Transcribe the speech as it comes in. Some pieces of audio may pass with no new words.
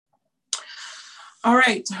All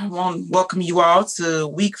right, I want to welcome you all to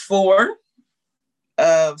week 4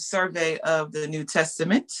 of Survey of the New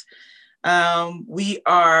Testament. We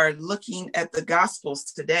are looking at the Gospels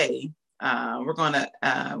today. We're going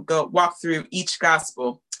to go walk through each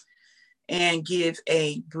Gospel and give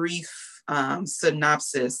a brief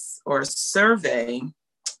synopsis or survey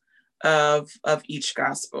of each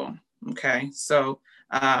Gospel. Okay, so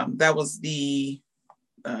that was the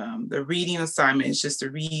reading assignment is just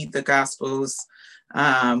to read the Gospels,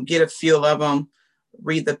 get a feel of them,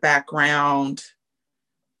 read the background.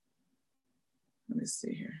 Let me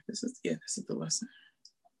see here. This is the lesson.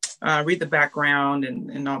 Read the background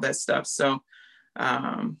and all that stuff. So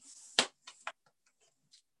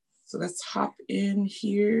let's hop in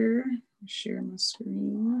here. Share my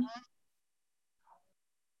screen.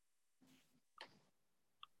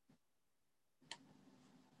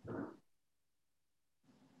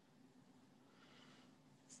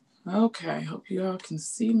 Okay, hope you all can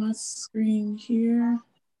see my screen here.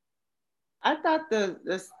 I thought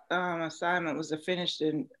this assignment was to finish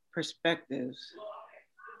in perspectives.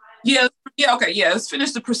 Yeah, okay, let's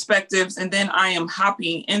finish the perspectives, and then I am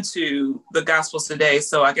hopping into the Gospels today.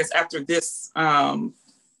 So I guess after this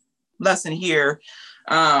lesson here,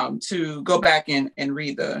 to go back and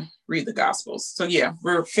read the Gospels. So yeah,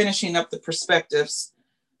 we're finishing up the perspectives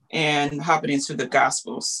and hopping into the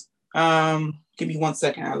Gospels. Give me 1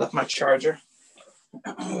 second. I left my charger.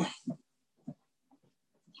 All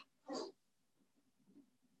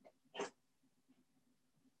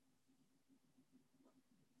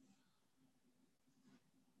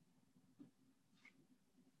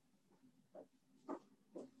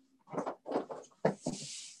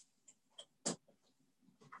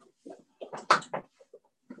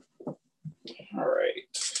right.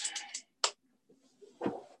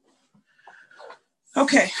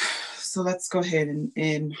 Okay, so let's go ahead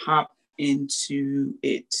and hop into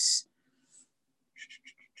it.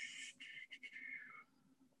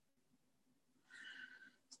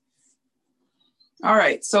 All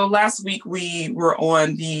right, so last week we were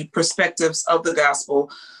on the perspectives of the gospel,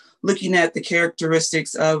 looking at the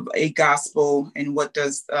characteristics of a gospel and what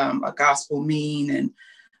does a gospel mean.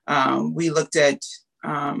 And we looked at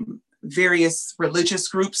various religious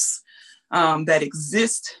groups that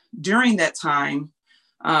exist during that time.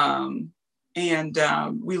 And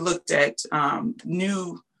we looked at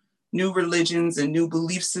new religions and new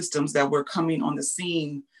belief systems that were coming on the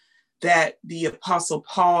scene that the Apostle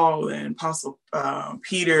Paul and Apostle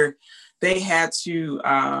Peter, they had to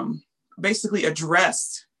basically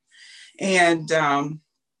address. And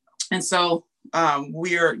so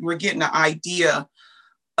we're getting an idea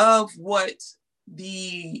of what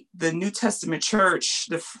the New Testament church,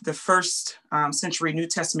 the first century New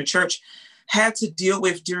Testament church, had to deal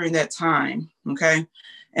with during that time. Okay,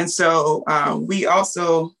 and so we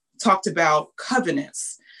also talked about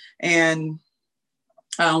covenants, and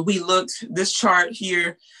we looked this chart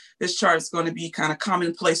here. This chart is going to be kind of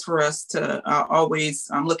commonplace for us to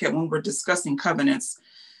always look at when we're discussing covenants.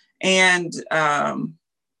 And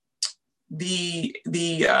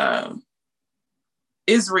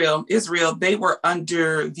Israel, they were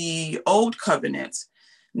under the old covenant.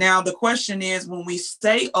 Now, the question is, when we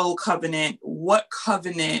say old covenant, what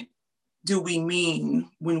covenant do we mean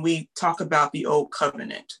when we talk about the old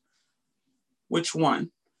covenant? Which one?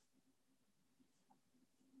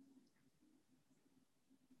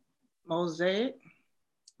 Mosaic?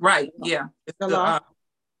 Right, yeah. It's the law?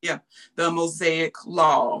 The Mosaic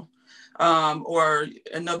law. Or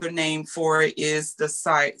another name for it is the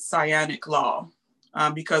Sinaitic law.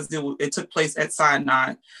 Because it took place at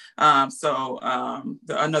Sinai.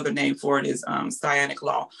 Another name for it is Sinaitic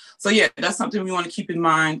law. So yeah, that's something we want to keep in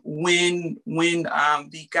mind when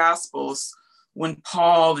the Gospels, when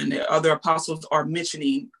Paul and the other apostles are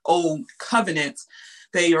mentioning old covenants,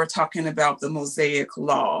 they are talking about the Mosaic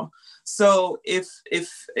law. So if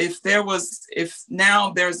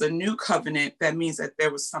now there's a new covenant, that means that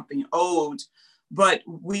there was something old. But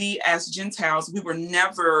we as Gentiles, we were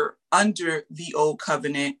never under the old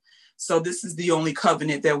covenant. So this is the only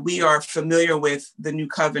covenant that we are familiar with, the new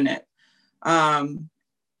covenant. And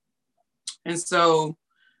so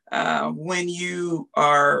when you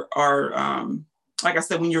are like I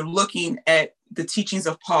said, when you're looking at the teachings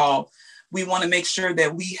of Paul, we want to make sure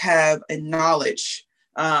that we have a knowledge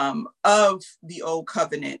of the old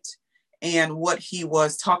covenant and what he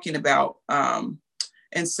was talking about.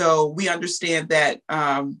 And so we understand that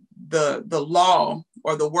the law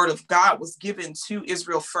or the word of God was given to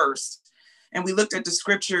Israel first. And we looked at the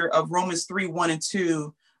scripture of Romans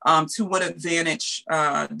 3:1-2. To what advantage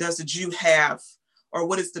does a Jew have, or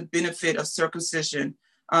what is the benefit of circumcision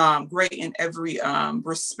great in every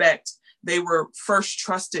respect. They were first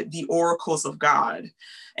trusted the oracles of God.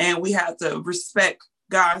 And we have to respect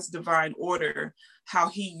God's divine order, how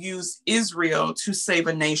he used Israel to save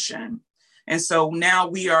a nation. And so now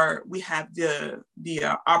we have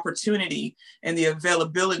the opportunity and the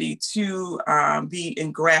availability to be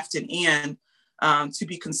engrafted in, to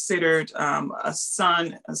be considered a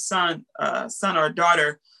son or a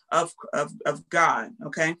daughter of God.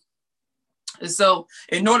 Okay. And so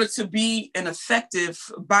in order to be an effective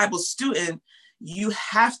Bible student, you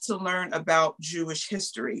have to learn about Jewish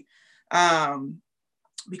history,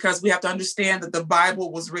 because we have to understand that the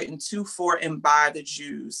Bible was written to, for, and by the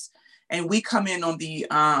Jews. And we come in on the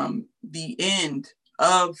end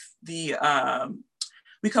of the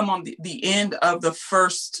end of the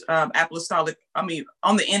first apostolic, on the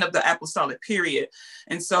end of the apostolic period.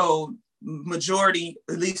 And so majority,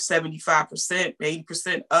 at least 75%,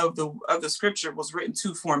 80% of the scripture was written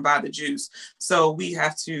to, for, and by the Jews. So we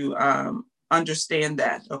have to understand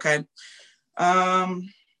that, okay?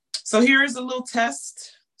 So here is a little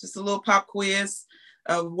test, just a little pop quiz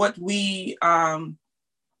of what we been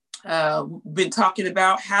talking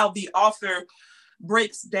about, how the author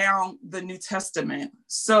breaks down the New Testament.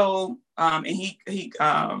 So, and he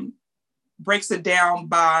breaks it down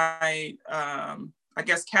by, I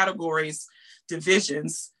guess, categories,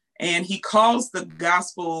 divisions, and he calls the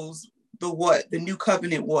Gospels the what? The New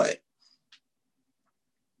Covenant what?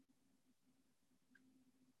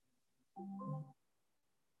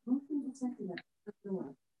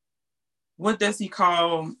 What does he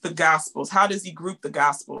call the Gospels? How does he group the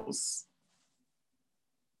Gospels?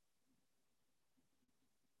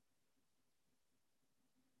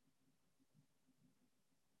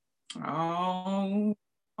 Oh,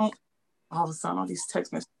 all of a sudden, all these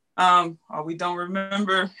text messages. We don't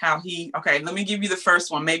remember how he, okay, let me give you the first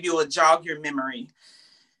one. Maybe it will jog your memory.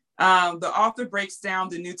 The author breaks down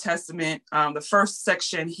the New Testament. The first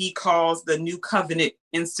section he calls the New Covenant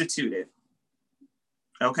instituted.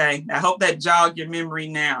 Okay, I hope that jogged your memory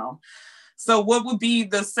now. So what would be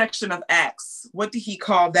the section of Acts? What did he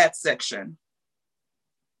call that section?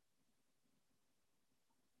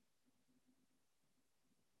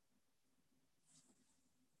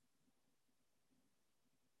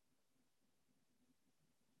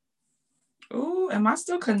 Oh, am I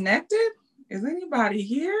still connected? Is anybody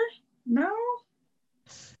here? No?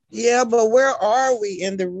 Yeah, but where are we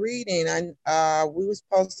in the reading? We were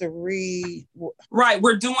supposed to read. Right,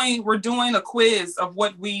 we're doing a quiz of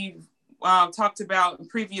what we talked about in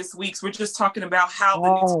previous weeks. We're just talking about how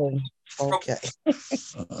the okay.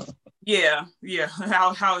 yeah,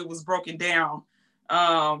 how it was broken down.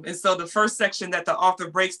 And so the first section that the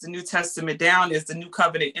author breaks the New Testament down is the New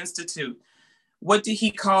Covenant Institute. What did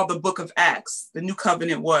he call the book of Acts? The New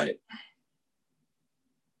Covenant what?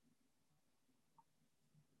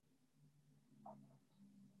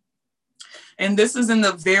 And this is in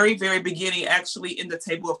the very, very beginning, actually in the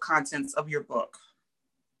table of contents of your book.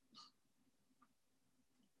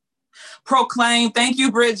 Proclaim. Thank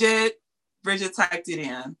you, Bridget. Bridget typed it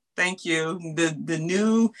in. Thank you. The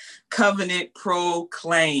New Covenant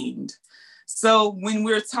proclaimed. So when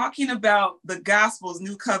we're talking about the Gospels,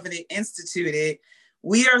 New Covenant instituted,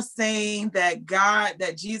 we are saying that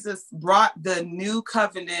that Jesus brought the New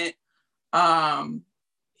Covenant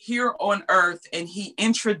here on earth, and he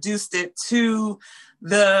introduced it to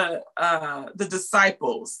the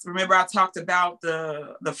disciples. Remember, I talked about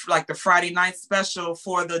the Friday night special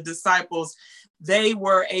for the disciples. They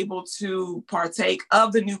were able to partake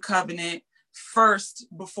of the New Covenant first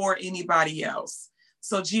before anybody else.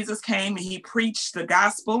 So Jesus came and he preached the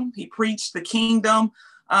gospel. He preached the kingdom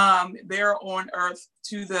there on earth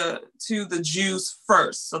to the Jews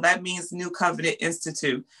first. So that means New Covenant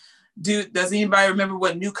Institute. Does anybody remember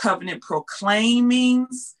what New Covenant proclaim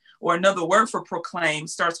means? Or another word for proclaim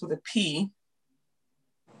starts with a P.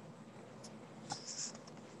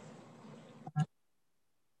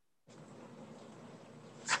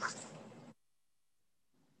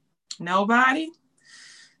 Nobody?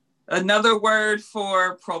 Another word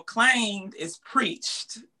for proclaimed is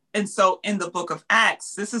preached. And so in the book of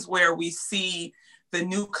Acts, this is where we see the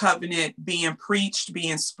New Covenant being preached,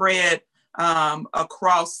 being spread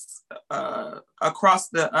across the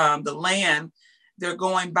land. They're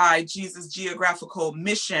going by Jesus' geographical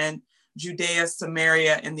mission, Judea,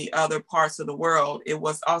 Samaria, and the other parts of the world. It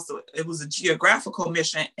was a geographical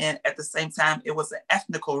mission, and at the same time, it was an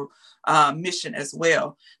ethnical mission as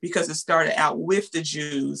well, because it started out with the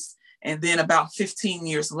Jews, and then about 15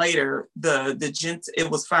 years later, it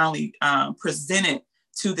was finally presented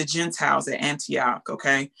to the Gentiles at Antioch.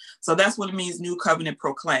 Okay, so that's what it means. New Covenant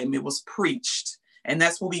proclaim. It was preached. And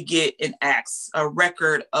that's what we get in Acts, a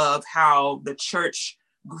record of how the church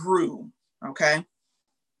grew, okay?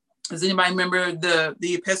 Does anybody remember the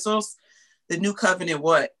epistles? The New Covenant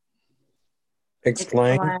what?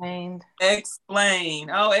 Explained.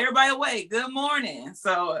 Oh, everybody awake. Good morning.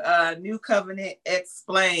 So New Covenant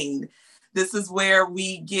Explained. This is where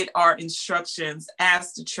we get our instructions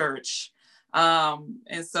as the church.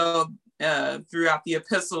 And so throughout the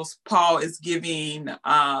epistles, Paul is giving,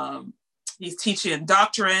 he's teaching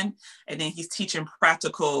doctrine, and then he's teaching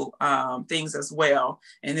practical things as well.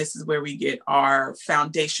 And this is where we get our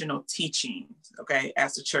foundational teaching, okay,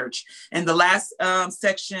 as the church. And the last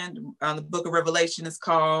section on the book of Revelation is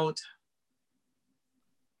called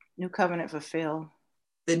New Covenant Fulfilled.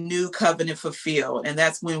 The New Covenant Fulfilled. And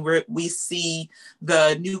that's when we see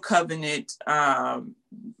the New Covenant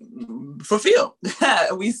fulfilled.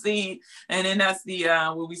 We see, and then that's the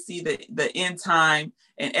where we see the end time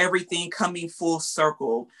and everything coming full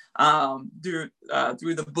circle through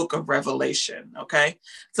the book of Revelation. Okay,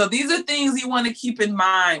 so these are things you want to keep in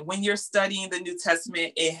mind when you're studying the New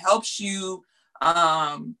Testament. It helps you.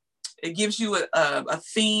 It gives you a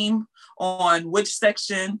theme on which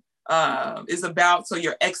section is about. So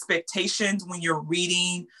your expectations when you're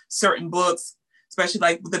reading certain books, especially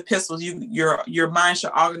like with the epistles, your mind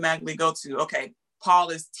should automatically go to, okay, Paul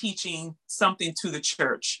is teaching something to the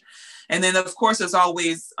church. And then of course, there's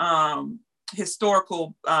always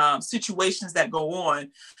historical situations that go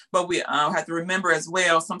on, but we have to remember as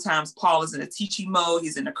well, sometimes Paul is in a teaching mode,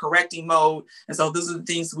 he's in a correcting mode. And so those are the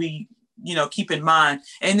things we, keep in mind.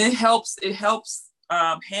 And it helps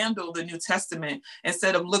handle the New Testament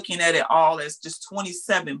instead of looking at it all as just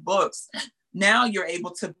 27 books. Now you're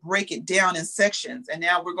able to break it down in sections, and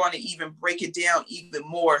now we're going to even break it down even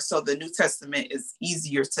more so the New Testament is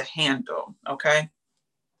easier to handle, okay?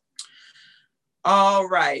 All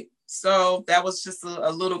right, so that was just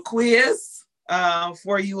a little quiz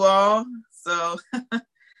for you all. So it's a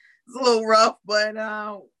little rough, but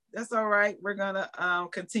that's all right. We're gonna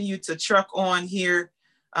continue to truck on here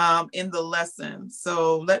in the lesson.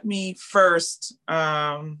 So let me first,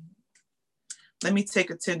 let me take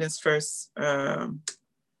attendance first, so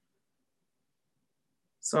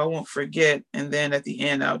I won't forget. And then at the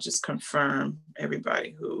end, I'll just confirm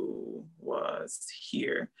everybody who was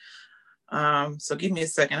here. So give me a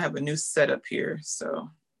second. I have a new setup here. So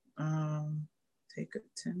take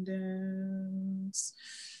attendance.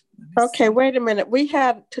 Okay, wait a minute. We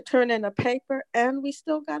had to turn in a paper and we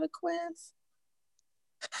still got a quiz.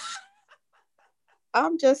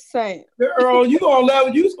 I'm just saying. Girl, you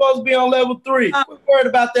supposed to be on level 3. We're worried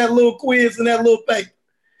about that little quiz and that little paper.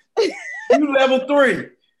 You level 3.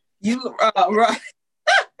 You right.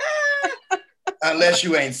 Unless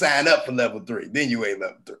you ain't signed up for level 3, then you ain't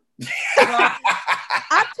level 3.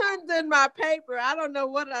 I turned in my paper. I don't know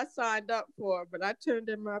what I signed up for, but I turned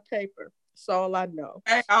in my paper. That's all I know.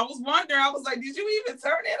 Hey, I was wondering. I was like, did you even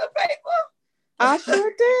turn in a paper? I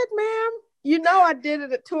sure did, ma'am. I did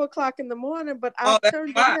it at 2:00 in the morning, but I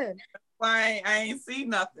turned it in. Why I ain't see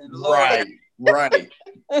nothing. Lord. Right.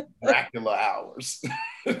 Dracula hours.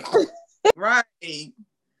 Right.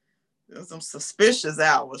 There's some suspicious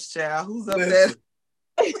hours, child. Who's up there?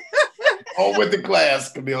 On with the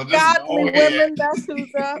class, Camille. Godly women, that's who's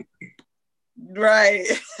up. Right.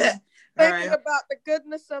 Thinking about the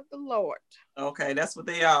goodness of the Lord. Okay, that's what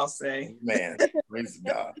they all say. Man, praise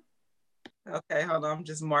God. Okay, hold on. I'm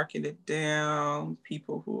just marking it down.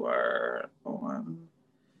 People who are on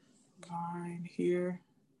line here.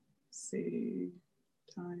 Let's see,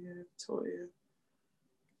 Tanya, Toya,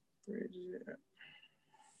 Bridget,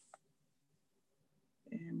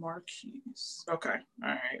 and Marquise. Okay, all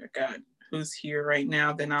right. I got who's here right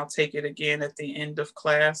now. Then I'll take it again at the end of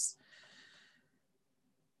class.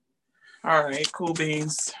 All right, cool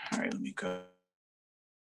beans. All right, let me go.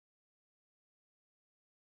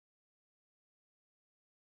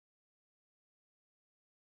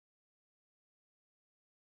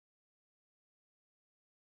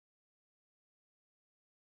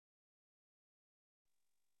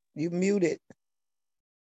 You muted.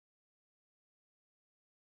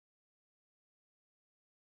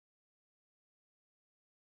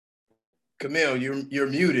 Camille, you're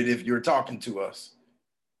muted if you're talking to us.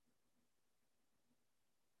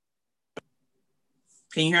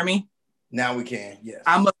 Can you hear me? Now we can, yes.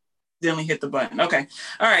 I must accidentally hit the button. Okay.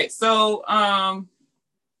 All right. So,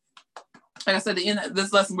 like I said, at the end of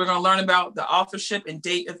this lesson, we're going to learn about the authorship and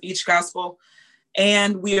date of each gospel.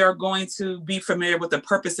 And we are going to be familiar with the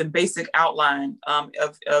purpose and basic outline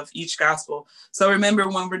of each gospel. So remember,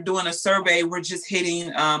 when we're doing a survey, we're just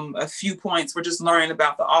hitting a few points. We're just learning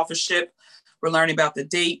about the authorship. We're learning about the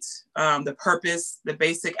date, the purpose, the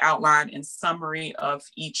basic outline and summary of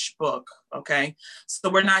each book. Okay, so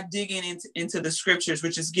we're not digging into the scriptures,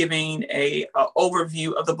 which is giving a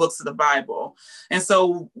overview of the books of the Bible. And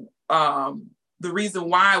so the reason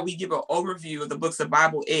why we give an overview of the books of the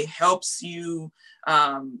Bible, it helps you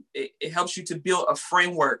it helps you to build a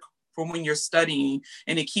framework for when you're studying,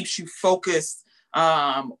 and it keeps you focused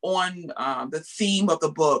on the theme of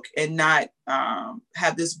the book and not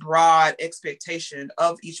have this broad expectation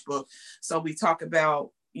of each book. So we talk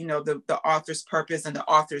about, the author's purpose and the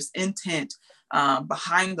author's intent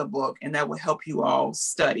behind the book, and that will help you all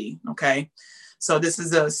study. Okay. So this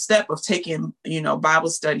is a step of taking, Bible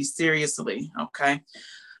study seriously. Okay.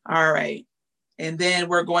 All right. And then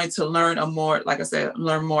we're going to learn more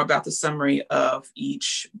about the summary of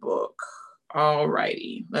each book. All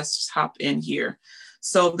righty, let's hop in here.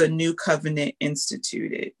 So the New Covenant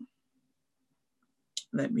Instituted.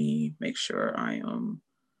 Let me make sure I am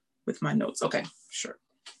with my notes. Okay, sure.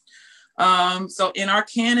 So in our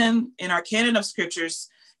canon of scriptures,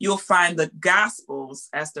 you'll find the Gospels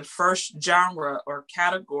as the first genre or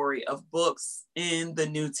category of books in the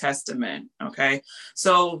New Testament. Okay,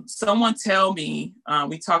 so someone tell me,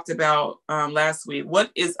 we talked about last week,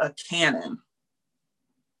 what is a canon?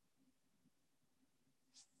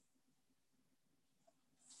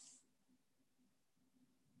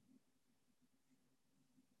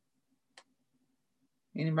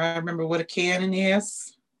 Anybody remember what a canon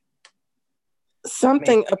is?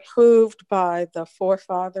 Something approved by the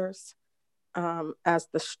forefathers as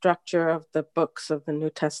the structure of the books of the New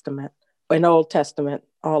Testament and Old Testament,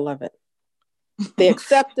 all of it. The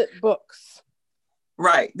accepted books.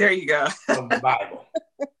 Right, there you go. Of the Bible.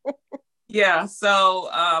 Yeah, so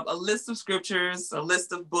a list of scriptures, a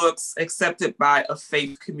list of books accepted by a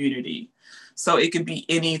faith community. So it could be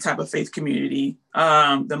any type of faith community.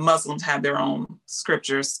 The Muslims have their own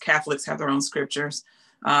scriptures. Catholics have their own scriptures.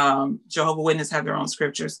 Jehovah's Witnesses have their own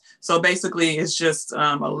scriptures. So basically, it's just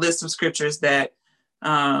a list of scriptures that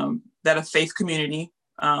a faith community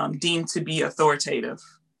deemed to be authoritative.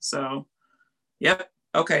 So, yep.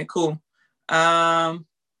 Okay, cool. So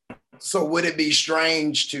would it be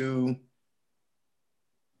strange to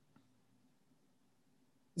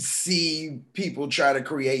see people try to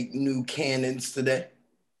create new canons today?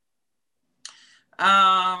 And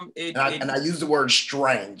I use the word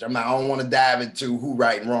strange. I don't want to dive into who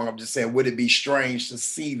right and wrong. I'm just saying, would it be strange to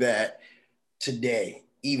see that today,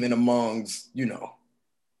 even amongst, people?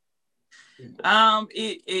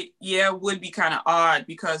 It would be kind of odd,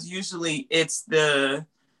 because usually it's the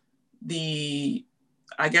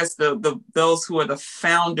I guess those who are the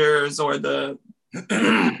founders or the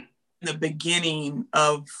the beginning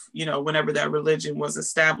of, whenever that religion was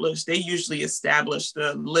established, they usually establish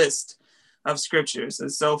the list of scriptures.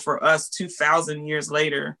 And so for us 2,000 years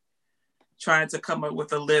later, trying to come up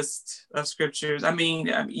with a list of scriptures,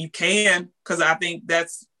 you can, because I think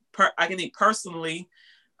I can think personally,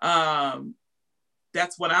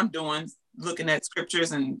 that's what I'm doing, looking at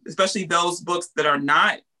scriptures, and especially those books that are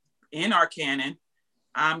not in our canon,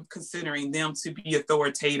 I'm considering them to be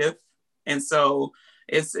authoritative. And so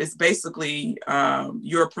it's basically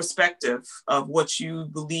your perspective of what you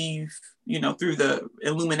believe, through the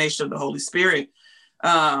illumination of the Holy Spirit,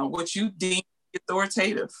 what you deem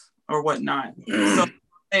authoritative or whatnot. So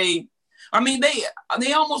they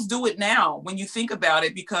almost do it now when you think about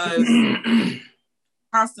it, because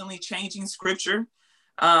constantly changing scripture.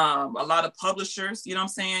 A lot of publishers,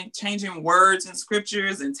 changing words in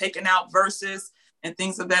scriptures and taking out verses and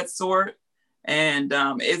things of that sort. And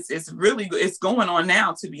it's going on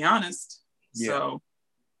now, to be honest. Yeah. So,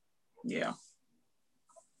 yeah.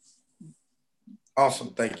 Awesome.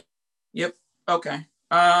 Thank you. Yep. Okay.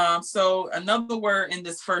 So another word in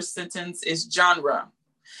this first sentence is genre.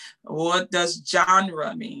 What does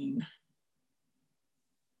genre mean?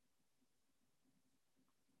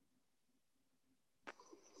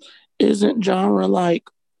 Isn't genre like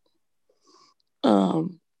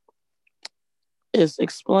it's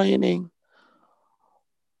explaining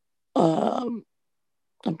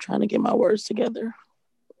I'm trying to get my words together.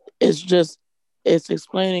 It's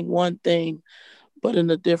explaining one thing but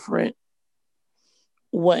in a different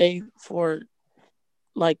way, for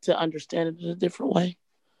to understand it in a different way.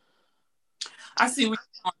 I see what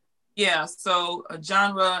you're doing. Yeah, so a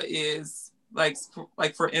genre is like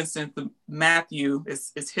for instance, the Matthew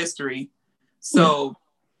is history. So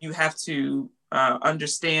you have to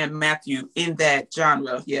understand Matthew in that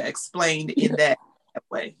genre. Yeah, explained in that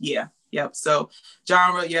way. Yeah. Yep. So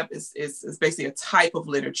genre, is basically a type of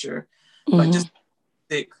literature. Like just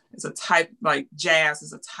it's a type, like jazz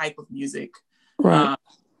is a type of music. Right.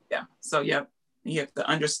 Yeah. So, yep. You have to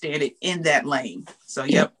understand it in that lane. So,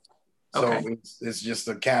 yep. Okay. So it's just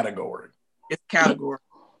a category. It's category.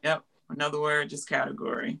 Yep. Another word, just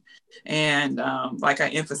category. And like I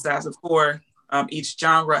emphasized before, each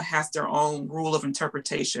genre has their own rule of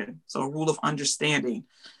interpretation. So rule of understanding.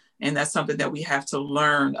 And that's something that we have to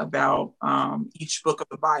learn about each book of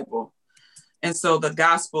the Bible. And so the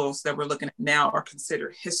Gospels that we're looking at now are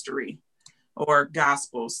considered history or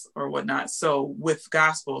Gospels or whatnot. So with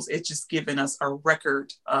Gospels, it's just giving us a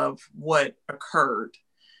record of what occurred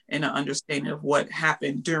and an understanding of what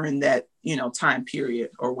happened during that, time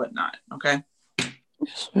period or whatnot. Okay.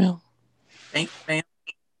 Yes, ma'am. Thank you, ma'am.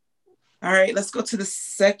 All right, let's go to the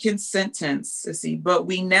second sentence. Let's see. But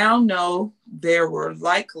we now know there were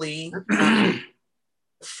likely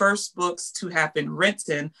first books to have been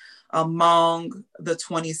written among the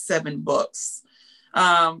 27 books.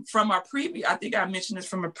 From our previous, I think I mentioned this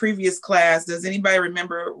from a previous class. Does anybody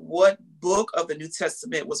remember what book of the New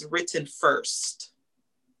Testament was written first?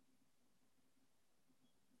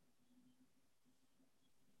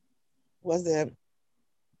 Was it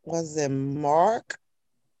Mark?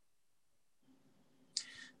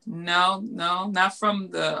 No, not from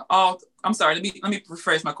the all. I'm sorry. Let me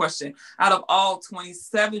rephrase my question. Out of all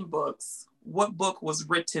 27 books, what book was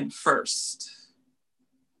written first?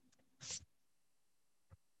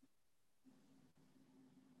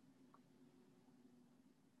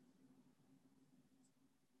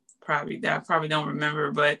 Probably don't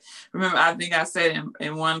remember, but remember, I think I said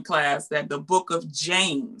in one class that the book of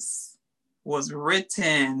James was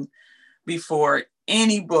written before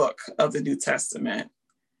any book of the New Testament.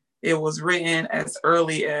 It was written as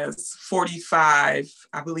early as 45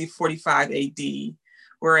 AD,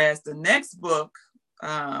 whereas the next book,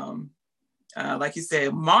 like you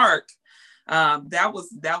said, Mark, that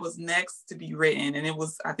was next to be written, and it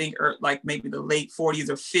was, I think, like maybe the late 40s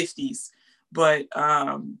or 50s. But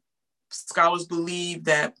scholars believe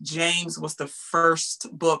that James was the first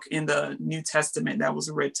book in the New Testament that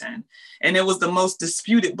was written, and it was the most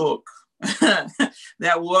disputed book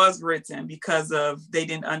that was written because of they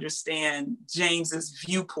didn't understand James's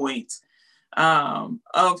viewpoint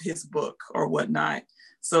of his book or whatnot.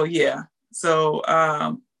 So yeah, so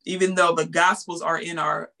even though the Gospels are in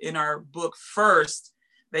our book first,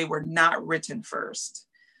 they were not written first,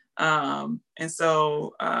 and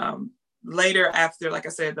so later, after, like I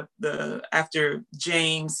said, the after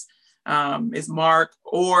James is Mark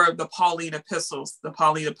or the Pauline epistles. The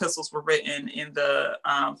Pauline epistles were written in the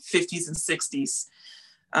 50s and 60s,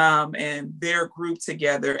 and they're grouped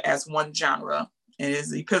together as one genre. It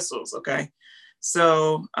is epistles. Okay,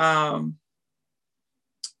 so let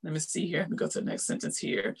me see here. Let me go to the next sentence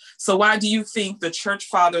here. So why do you think the church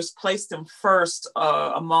fathers placed them first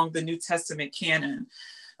among the New Testament canon?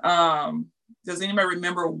 Does anybody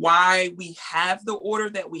remember why we have the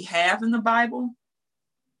order that we have in the Bible,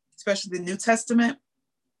 especially the New Testament?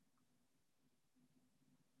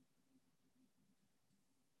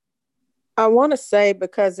 I want to say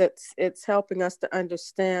because it's helping us to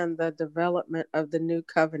understand the development of the new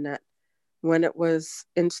covenant, when it was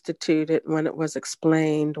instituted, when it was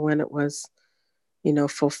explained, when it was,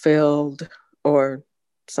 fulfilled or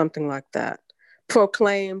something like that.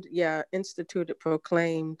 Proclaimed, instituted,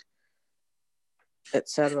 proclaimed, et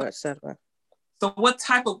cetera, et cetera. So what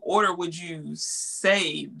type of order would you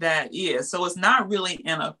say that is? So it's not really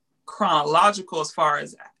in a chronological as far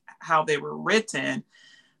as how they were written,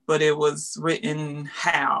 but it was written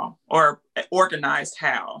how or organized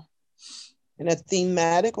how? In a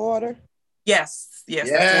thematic order? Yes.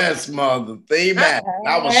 Yes, mother. Thematic.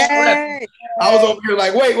 I was stressing. I was over here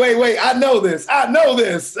like, wait. I know this.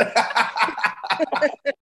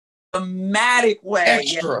 Thematic way.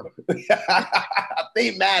 Extra. Yeah.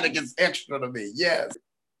 Thematic is extra to me. Yes.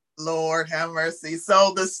 Lord have mercy.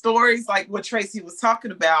 So the stories, like what Tracy was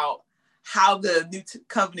talking about, how the new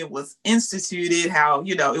covenant was instituted, how,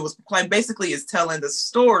 it was proclaimed, basically is telling the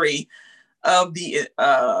story of the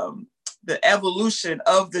evolution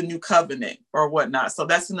of the new covenant or whatnot. So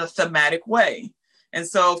that's in a thematic way. And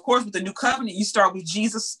so, of course, with the new covenant, you start with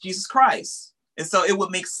Jesus Christ. And so it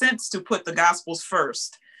would make sense to put the Gospels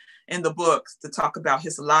first in the book to talk about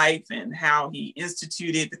his life and how he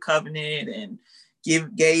instituted the covenant and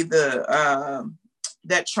gave the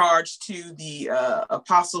that charge to the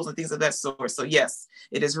apostles and things of that sort. So yes,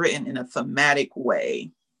 it is written in a thematic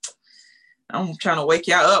way. I'm trying to wake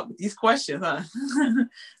y'all up with these questions, huh?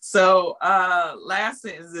 So last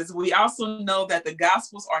sentence is, we also know that the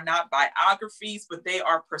Gospels are not biographies, but they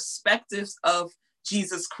are perspectives of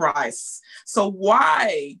Jesus Christ. So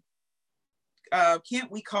why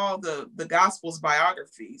can't we call the Gospels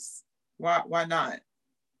biographies? Why not?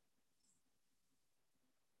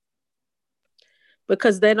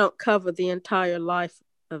 because they don't cover the entire life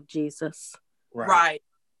of Jesus. Right.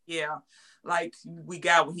 Yeah. Like we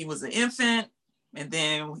got when he was an infant, and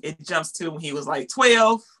then it jumps to when he was like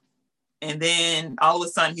 12, and then all of a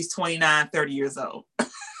sudden he's 29, 30 years old.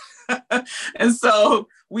 And so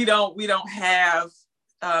we don't have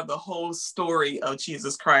the whole story of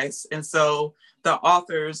Jesus Christ. And so the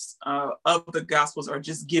authors of the Gospels are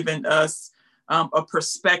just giving us a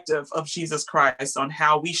perspective of Jesus Christ on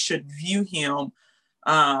how we should view him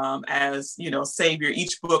as, Savior.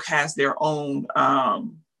 Each book has their own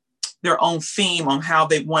theme on how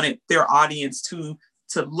they wanted their audience to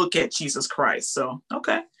look at Jesus Christ. So,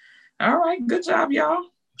 okay. All right. Good job, y'all.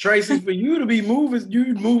 Tracy, for you to be moving,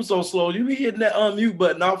 you move so slow. You be hitting that unmute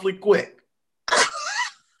button awfully quick.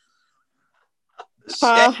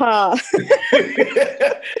 Uh-huh.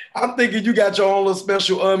 I'm thinking you got your own little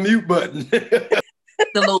special unmute button. The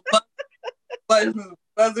little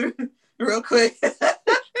buzzer real quick.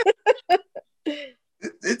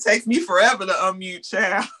 It takes me forever to unmute,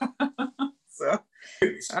 child. So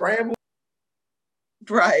scramble.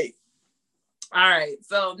 Right. All right.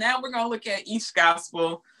 So now we're going to look at each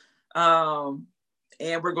gospel.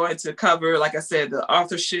 And we're going to cover, like I said, the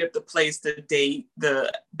authorship, the place, the date,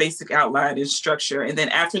 the basic outline and structure. And then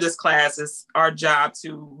after this class, it's our job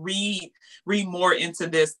to read more into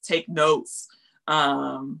this, take notes,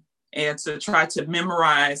 and to try to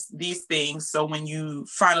memorize these things. So when you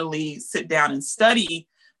finally sit down and study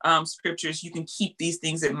scriptures, you can keep these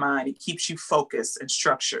things in mind. It keeps you focused and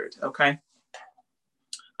structured. Okay.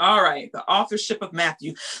 All right. The authorship of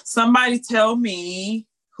Matthew. Somebody tell me,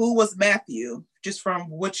 who was Matthew, just from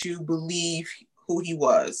what you believe who he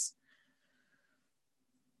was?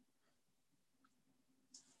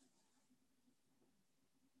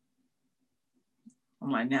 I'm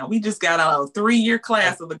like, now we just got a 3-year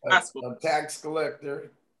class of the gospel. A tax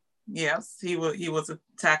collector. Yes, he was a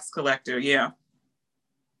tax collector. Yeah.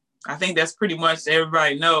 I think that's pretty much,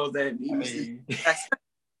 everybody knows that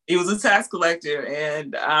he was a tax collector.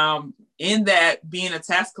 And in that, being a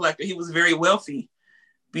tax collector, he was very wealthy,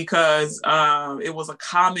 because it was a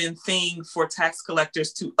common thing for tax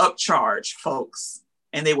collectors to upcharge folks,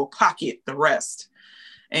 and they will pocket the rest.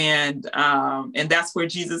 And that's where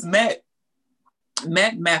Jesus met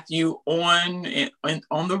Matthew on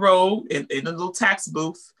the road in a little tax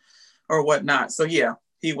booth or whatnot. So yeah,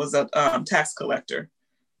 he was a tax collector.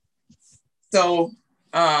 So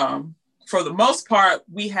for the most part,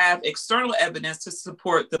 we have external evidence to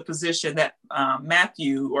support the position that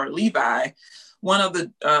Matthew, or Levi, one of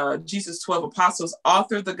the Jesus' 12 apostles,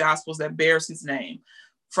 authored the Gospels that bears his name.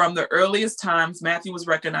 From the earliest times, Matthew was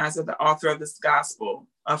recognized as the author of this Gospel.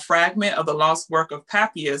 A fragment of the lost work of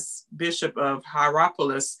Papias, Bishop of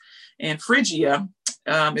Hierapolis in Phrygia,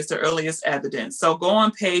 is the earliest evidence. So go on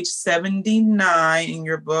page 79 in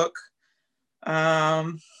your book.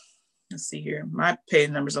 Let's see here. My page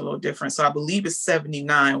number is a little different. So I believe it's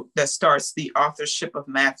 79 that starts the authorship of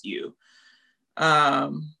Matthew.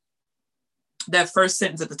 That first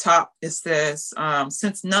sentence at the top, it says,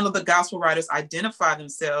 since none of the gospel writers identify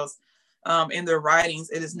themselves in their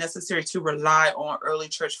writings, it is necessary to rely on early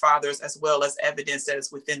church fathers as well as evidence that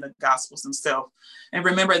is within the gospels themselves. And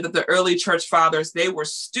remember that the early church fathers, they were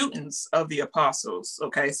students of the apostles.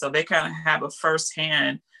 Okay, so they kind of have a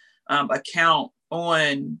firsthand account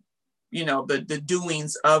on, the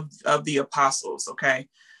doings of the apostles. Okay,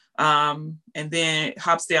 and then it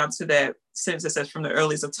hops down to that sentence that says from the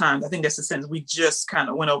earliest of times. I think that's the sentence we just kind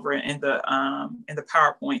of went over in the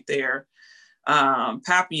PowerPoint there.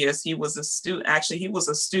 Papias, he was a student. Actually, he was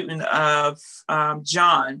a student of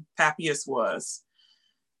John. Papias was,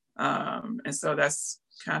 and so that's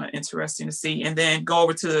kind of interesting to see. And then go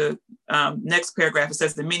over to the next paragraph. It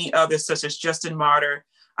says that many others, such as Justin Martyr,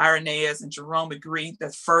 Irenaeus, and Jerome, agreed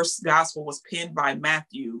that first gospel was penned by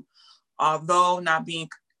Matthew, although not being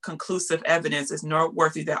conclusive evidence. Is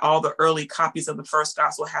noteworthy that all the early copies of the first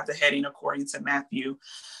gospel have the heading according to Matthew.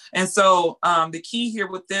 And so the key here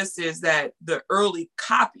with this is that the early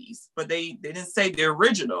copies, but they didn't say the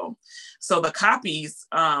original. So the copies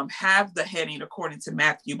have the heading according to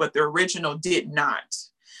Matthew, but the original did not.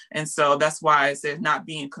 And so that's why it says not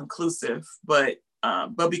being conclusive, but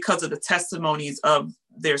because of the testimonies of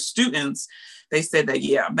their students, they said that,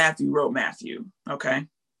 yeah, Matthew wrote Matthew. Okay.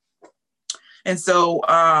 And so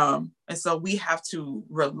we have to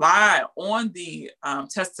rely on the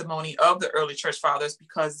testimony of the early church fathers,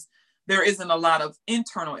 because there isn't a lot of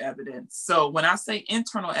internal evidence. So when I say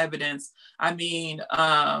internal evidence, I mean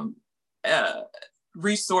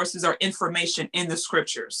resources or information in the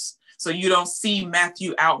scriptures. So you don't see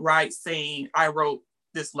Matthew outright saying, I wrote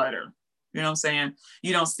this letter. You know what I'm saying?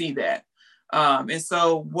 You don't see that. And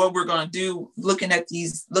so what we're going to do, looking at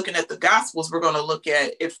the Gospels, we're going to look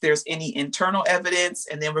at if there's any internal evidence,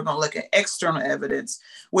 and then we're going to look at external evidence,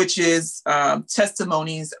 which is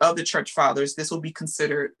testimonies of the church fathers. This will be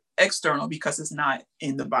considered external because it's not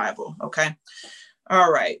in the Bible. Okay.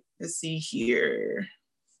 All right. Let's see here.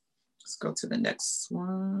 Let's go to the next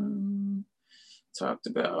one. Talked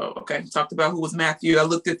about who was Matthew. I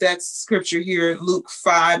looked at that scripture here. Luke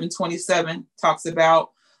 5:27 talks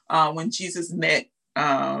about when Jesus met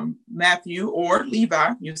Matthew or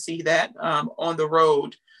Levi. You see that on the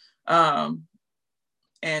road,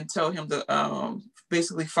 and tell him to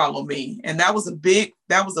basically follow me. And that was a big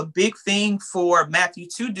thing for Matthew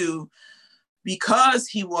to do, because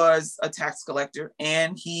he was a tax collector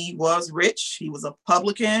and he was rich. He was a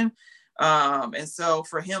publican. And so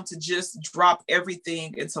for him to just drop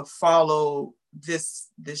everything and to follow this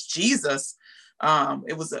Jesus,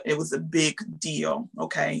 it was a big deal.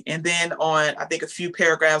 Okay. And then on, I think a few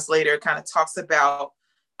paragraphs later, it kind of talks about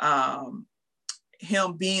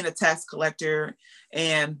him being a tax collector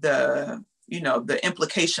and the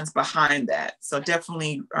implications behind that. So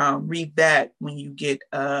definitely read that when you get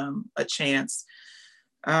a chance.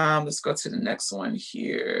 Let's go to the next one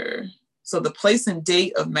here. So the place and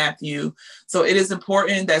date of Matthew. So it is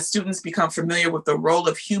important that students become familiar with the role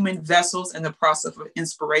of human vessels in the process of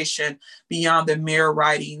inspiration beyond the mere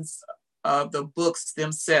writings of the books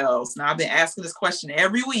themselves. Now, I've been asking this question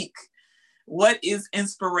every week. What is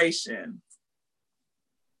inspiration?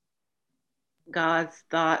 God's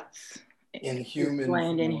thoughts in human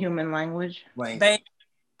explained in human language.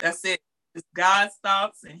 That's it. It's God's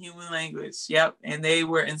thoughts in human language. Yep. And they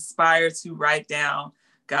were inspired to write down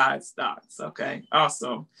God's thoughts. Okay,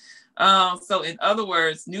 awesome. So in other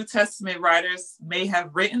words, New Testament writers may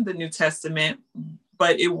have written the New Testament,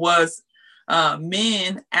 but it was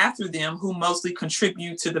men after them who mostly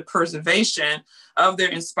contribute to the preservation of their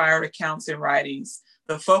inspired accounts and writings.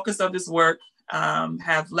 The focus of this work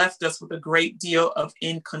have left us with a great deal of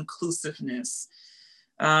inconclusiveness.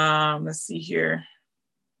 Let's see here.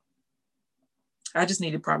 I just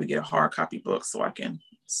need to probably get a hard copy book so I can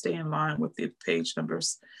stay in line with the page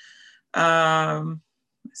numbers. Let's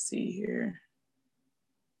see here.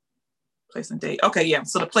 Place and date. Okay, yeah.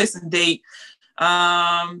 So the place and date.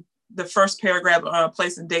 The first paragraph,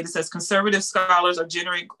 place and date, it says conservative scholars are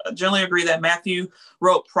generally agree that Matthew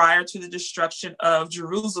wrote prior to the destruction of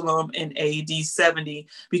Jerusalem in AD 70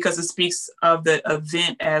 because it speaks of the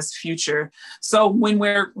event as future. So when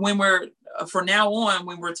we're for now on,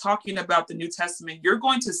 when we're talking about the New Testament, you're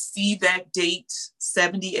going to see that date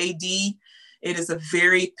 70 AD. It is a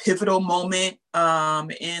very pivotal moment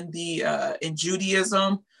in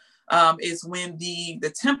Judaism. Is when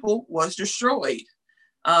the temple was destroyed.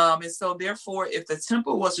 And so therefore, if the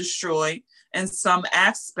temple was destroyed, in some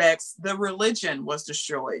aspects, the religion was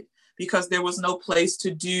destroyed because there was no place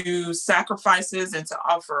to do sacrifices and to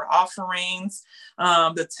offer offerings.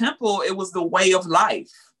 The temple, it was the way of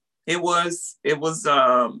life. It was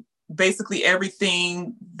basically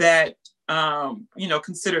everything that,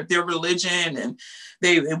 considered their religion, and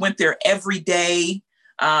they went there every day.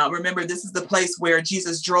 Remember, this is the place where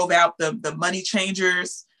Jesus drove out the money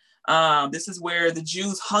changers. This is where the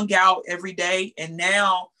Jews hung out every day. And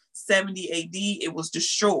now 70 AD, it was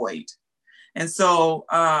destroyed. And so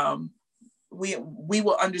we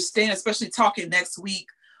will understand, especially talking next week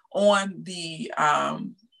on the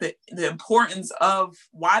importance of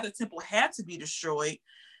why the temple had to be destroyed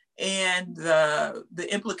and the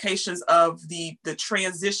implications of the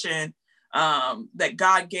transition that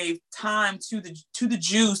God gave time to the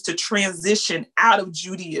Jews to transition out of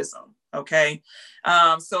Judaism. Okay.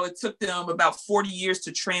 So it took them about 40 years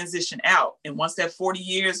to transition out. And once that 40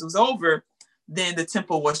 years was over, then the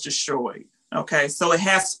temple was destroyed. Okay. So it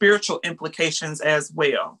has spiritual implications as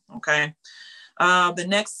well. Okay. The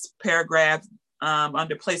next paragraph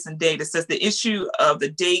under place and date, it says the issue of the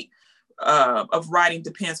date of writing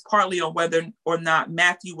depends partly on whether or not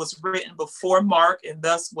Matthew was written before Mark and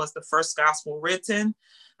thus was the first gospel written.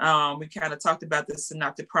 We kind of talked about this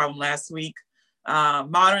synoptic problem last week.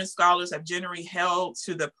 Modern scholars have generally held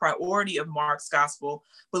to the priority of Mark's gospel,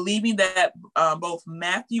 believing that both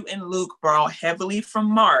Matthew and Luke borrow heavily from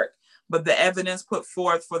Mark, but the evidence put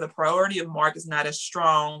forth for the priority of Mark is not as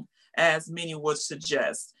strong as many would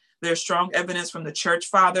suggest. There's strong evidence from the church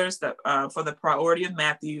fathers that for the priority of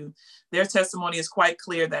Matthew. Their testimony is quite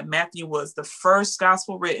clear that Matthew was the first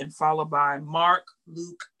gospel written, followed by Mark,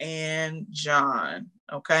 Luke, and John.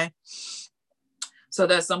 Okay. So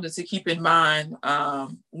that's something to keep in mind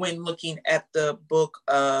when looking at the book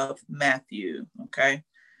of Matthew. Okay.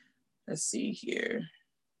 Let's see here.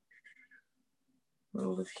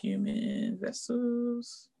 Role of human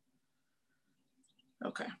vessels.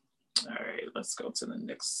 Okay. All right, let's go to the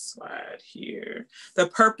next slide here. The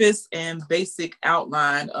purpose and basic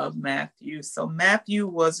outline of Matthew. So Matthew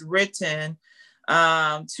was written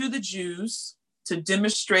to the Jews to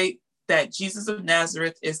demonstrate that Jesus of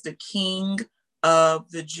Nazareth is the King of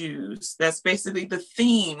the Jews. That's basically the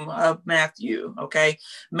theme of Matthew, okay?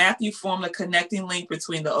 Matthew formed a connecting link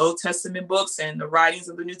between the Old Testament books and the writings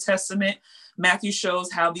of the New Testament. Matthew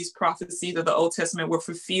shows how these prophecies of the Old Testament were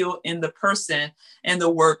fulfilled in the person and the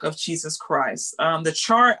work of Jesus Christ. The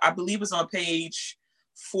chart, I believe, is on page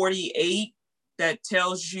 48 that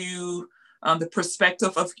tells you the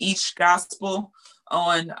perspective of each gospel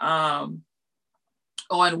on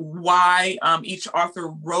why each author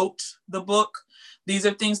wrote the book. These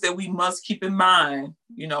are things that we must keep in mind.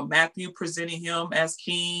 You know, Matthew presenting him as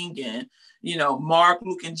king, and, you know, Mark,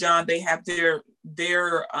 Luke, and John, they have their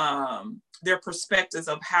perspectives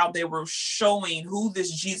of how they were showing who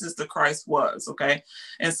this Jesus the Christ was, okay?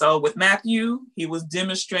 And so with Matthew, he was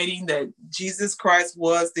demonstrating that Jesus Christ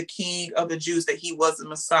was the King of the Jews, that he was the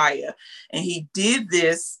Messiah. And he did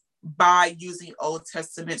this by using Old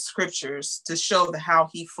Testament scriptures to show how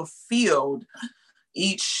he fulfilled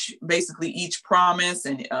each promise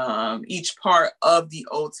and each part of the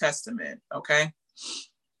Old Testament, okay?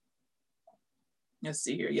 Let's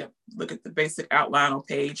see here. Yep. Look at the basic outline on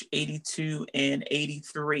page 82 and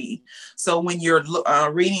 83. So when you're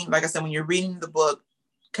reading, like I said, when you're reading the book,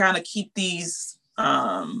 kind of keep these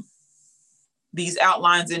outlines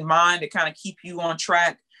in mind to kind of keep you on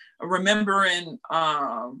track. Remember in,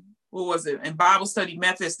 in Bible study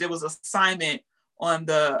methods, there was an assignment on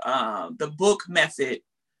the book method.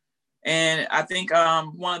 And I think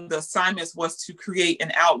one of the assignments was to create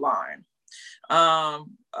an outline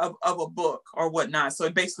of a book or whatnot. So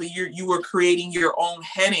basically you were creating your own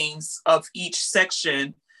headings of each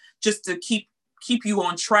section just to keep you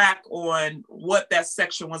on track on what that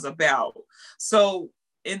section was about. So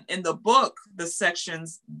in the book, the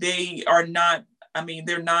sections, they're not,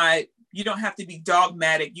 you don't have to be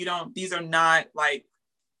dogmatic. These are not like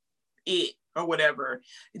it or whatever.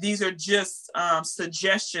 These are just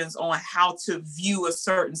suggestions on how to view a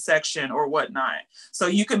certain section or whatnot. So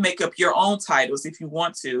you can make up your own titles if you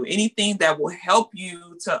want to. Anything that will help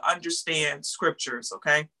you to understand scriptures,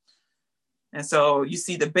 okay? And so you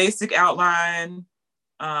see the basic outline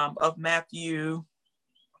of Matthew.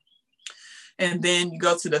 And then you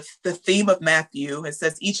go to the theme of Matthew. It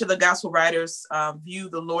says each of the gospel writers view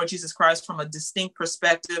the Lord Jesus Christ from a distinct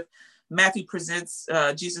perspective. Matthew presents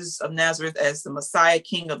Jesus of Nazareth as the Messiah,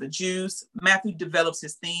 King of the Jews. Matthew develops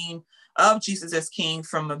his theme of Jesus as King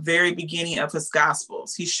from the very beginning of his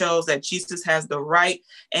Gospels. He shows that Jesus has the right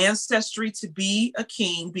ancestry to be a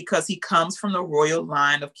king because he comes from the royal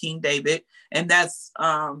line of King David. And that's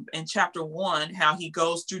in chapter 1, how he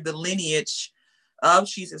goes through the lineage of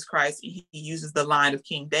Jesus Christ. He uses the line of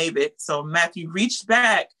King David. So Matthew reached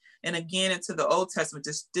back and again into the Old Testament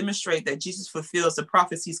to demonstrate that Jesus fulfills the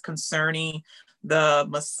prophecies concerning the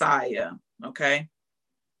Messiah, okay?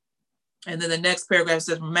 And then the next paragraph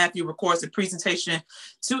says, Matthew records the presentation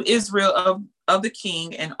to Israel of the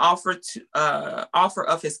king and offer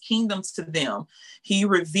of his kingdom to them. He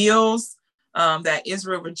reveals that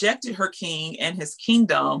Israel rejected her king and his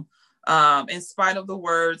kingdom in spite of the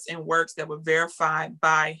words and works that were verified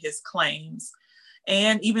by his claims.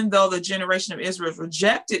 And even though the generation of Israel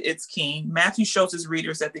rejected its king, Matthew shows his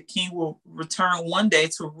readers that the king will return one day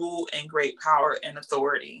to rule in great power and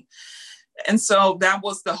authority. And so that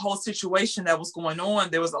was the whole situation that was going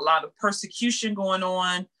on. There was a lot of persecution going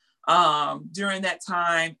on during that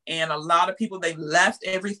time. And a lot of people, they left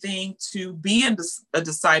everything to be a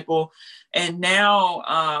disciple. And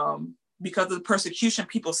now, because of the persecution,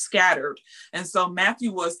 people scattered. And so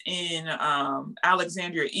Matthew was in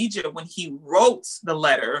Alexandria, Egypt, when he wrote the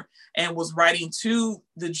letter and was writing to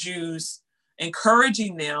the Jews,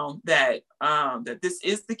 encouraging them that this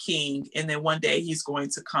is the king, and then one day he's going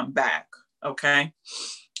to come back, okay?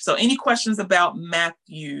 So any questions about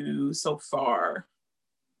Matthew so far?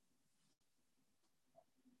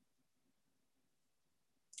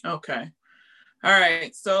 Okay. All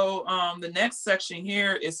right, so the next section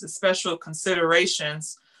here is the special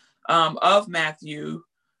considerations of Matthew.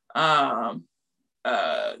 In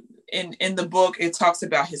the book, it talks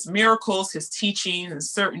about his miracles, his teaching, and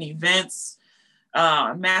certain events.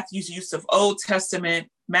 Matthew's use of Old Testament,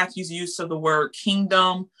 Matthew's use of the word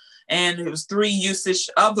kingdom, and it was 3 usage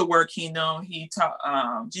of the word kingdom.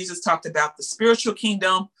 Jesus talked about the spiritual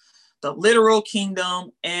kingdom, the literal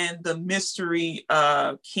kingdom, and the mystery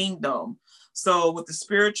kingdom. So with the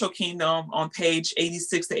spiritual kingdom on page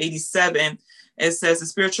 86 to 87, It says the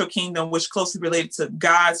spiritual kingdom, which closely related to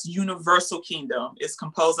God's universal kingdom, is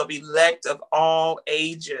composed of elect of all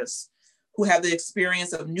ages who have the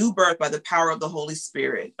experience of new birth by the power of the Holy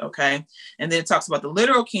Spirit. Okay. And then it talks about the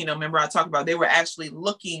literal kingdom. Remember, I talked about they were actually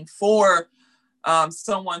looking for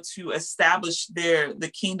someone to establish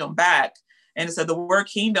the kingdom back. And it said the word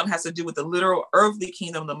kingdom has to do with the literal earthly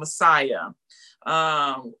kingdom, the Messiah,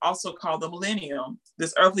 also called the millennium.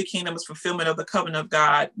 This earthly kingdom is fulfillment of the covenant of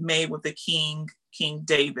God made with the King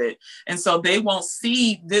David. And so they won't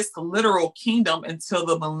see this literal kingdom until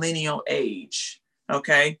the millennial age.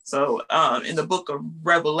 Okay, so in the book of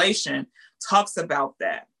Revelation talks about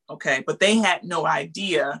that. Okay, but they had no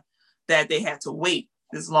idea that they had to wait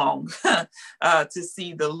this long to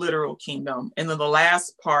see the literal kingdom. And then the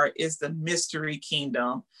last part is the mystery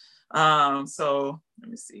kingdom. So let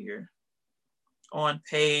me see here. On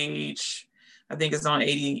page, I think it's on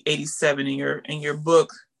 87 in your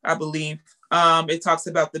book, I believe. It talks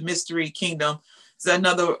about the mystery kingdom. It's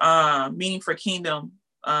another meaning for kingdom.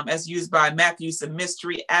 As used by Matthew, the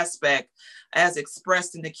mystery aspect as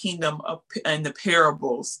expressed in the kingdom in the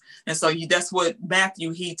parables. And so that's what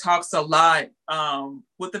Matthew, he talks a lot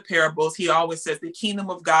with the parables. He always says the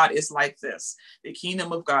kingdom of God is like this. The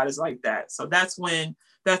kingdom of God is like that. So that's what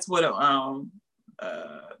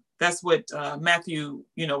Matthew,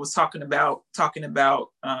 was talking about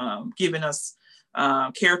giving us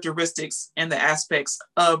characteristics and the aspects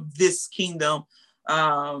of this kingdom,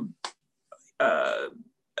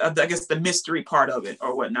 I guess the mystery part of it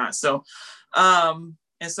or whatnot. So,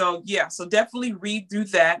 so definitely read through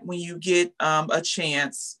that when you get a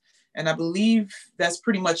chance. And I believe that's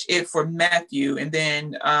pretty much it for Matthew. And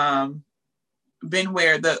then Ben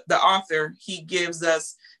Ware, the author, he gives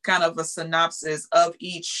us kind of a synopsis of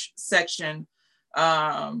each section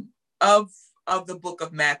of the book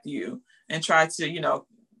of Matthew and try to,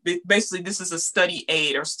 basically this is a study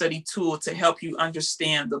aid or study tool to help you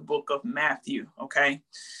understand the book of Matthew. Okay.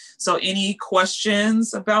 So any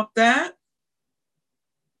questions about that?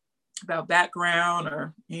 About background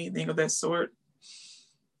or anything of that sort?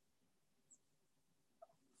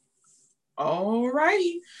 All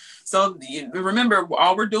righty. So remember,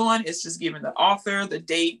 all we're doing is just giving the author, the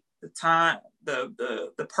date, the time,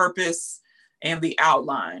 the purpose, and the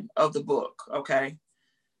outline of the book. Okay.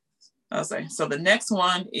 Okay, so the next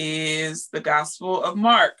one is the Gospel of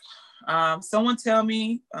Mark. Someone tell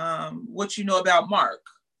me what you know about Mark.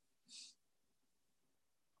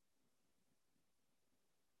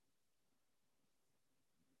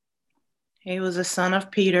 He was a son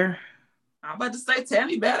of Peter. I'm about to say, tell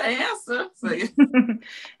me better answer.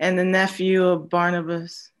 And the nephew of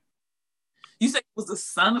Barnabas. You said he was the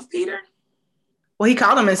son of Peter? Well, he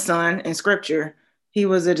called him his son in scripture. He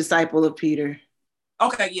was a disciple of Peter.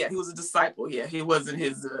 Okay, yeah, he was a disciple. Yeah, he wasn't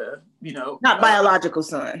his, not biological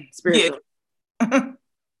son, spiritual. Yeah,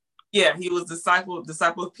 yeah, he was disciple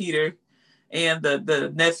of Peter, and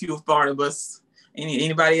the nephew of Barnabas.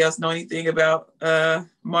 Anybody else know anything about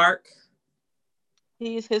Mark?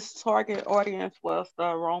 His target audience was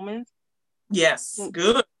the Romans. Yes,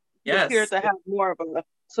 good. Yes, he appeared to have more of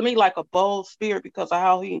to me, like a bold spirit because of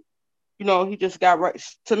how he, he just got right.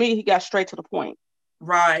 To me, he got straight to the point.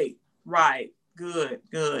 Right. Good.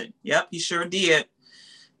 Yep, he sure did.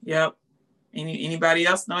 Yep. Anybody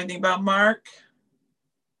else know anything about Mark?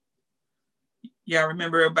 Yeah,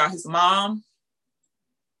 remember about his mom?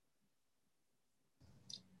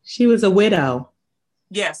 She was a widow.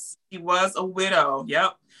 Yes, she was a widow.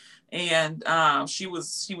 Yep. And she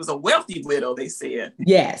was a wealthy widow, they said.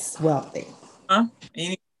 Yes, wealthy. Huh?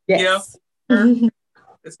 Yes. Yeah,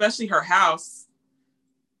 especially her house.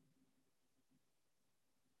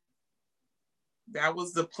 That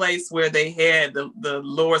was the place where they had the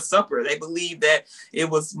Lord's Supper. They believed that it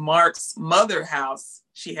was Mark's mother's house.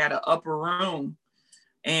 She had an upper room.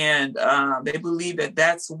 And they believe that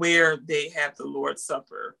that's where they had the Lord's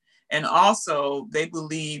Supper. And also they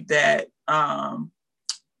believe that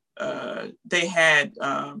they had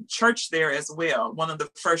church there as well. One of the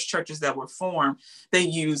first churches that were formed, they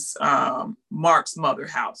used Mark's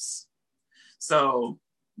mother's house. So,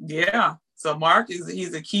 yeah. So Mark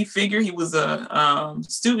he's a key figure. He was a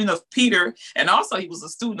student of Peter, and also he was a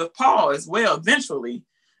student of Paul as well. Eventually,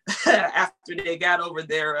 after they got over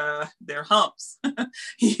their humps,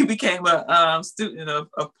 he became a student of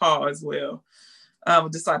Paul as well, a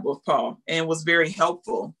disciple of Paul, and was very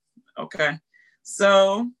helpful. Okay,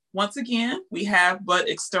 so once again, we have but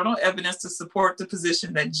external evidence to support the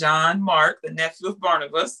position that John Mark, the nephew of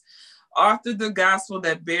Barnabas, authored the gospel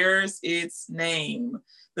that bears its name.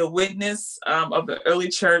 The witness of the early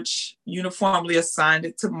church uniformly assigned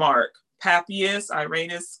it to Mark. Papias,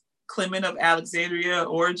 Irenaeus, Clement of Alexandria,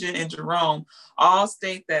 Origen, and Jerome all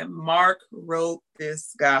state that Mark wrote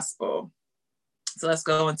this gospel. So let's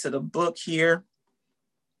go into the book here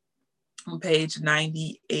on page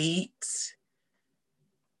 98.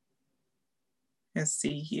 Let's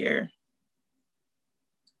see here.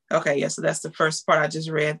 Okay, yeah, so that's the first part I just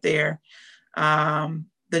read there. The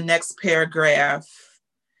next paragraph,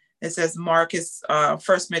 it says Mark is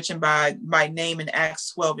first mentioned by name in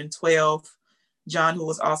Acts 12 and 12. John, who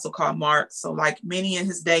was also called Mark. So like many in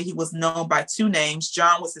his day, he was known by two names.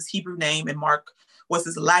 John was his Hebrew name and Mark was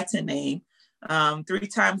his Latin name. 3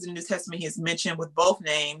 times in the New Testament, he is mentioned with both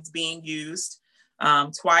names being used.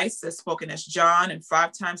 Twice as spoken as John and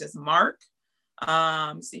 5 times as Mark.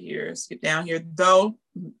 See here, skip down here. Though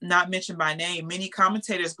not mentioned by name, many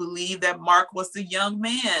commentators believe that Mark was the young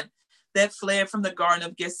man that fled from the Garden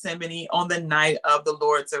of Gethsemane on the night of the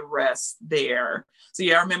Lord's arrest there. So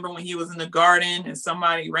yeah, I remember when he was in the garden and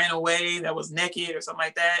somebody ran away that was naked or something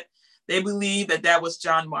like that. They believe that that was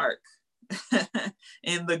John Mark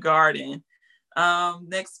in the garden.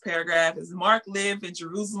 Next paragraph is Mark lived in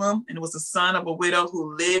Jerusalem and was the son of a widow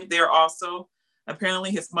who lived there also.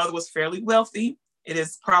 Apparently his mother was fairly wealthy. It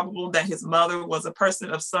is probable that his mother was a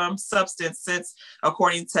person of some substance since,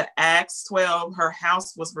 according to Acts 12, her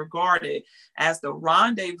house was regarded as the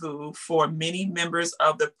rendezvous for many members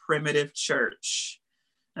of the primitive church.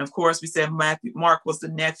 And of course, we said Mark was the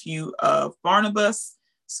nephew of Barnabas.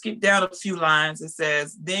 Skip down a few lines. It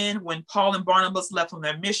says, then when Paul and Barnabas left on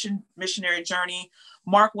their missionary journey,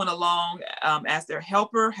 Mark went along as their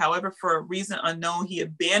helper. However, for a reason unknown, he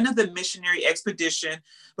abandoned the missionary expedition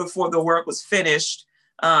before the work was finished,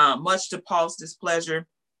 much to Paul's displeasure.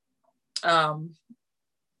 I don't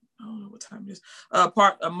know what time it is.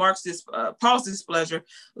 Paul's displeasure.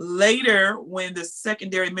 Later, when the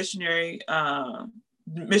secondary missionary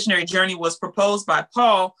journey was proposed by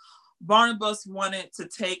Paul, Barnabas wanted to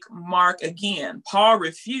take Mark again. Paul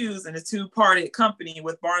refused, and the two parted company,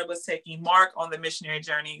 with Barnabas taking Mark on the missionary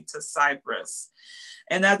journey to Cyprus.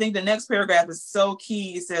 And I think the next paragraph is so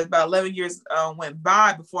key. It says about 11 years went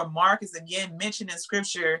by before Mark is again mentioned in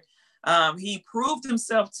scripture. He proved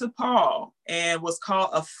himself to Paul and was called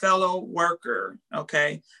a fellow worker.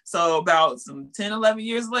 Okay, so about some 10, 11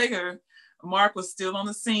 years later, Mark was still on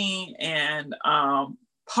the scene, and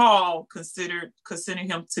Paul considered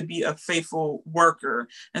him to be a faithful worker.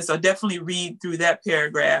 And so definitely read through that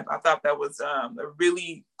paragraph. I thought that was a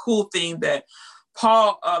really cool thing that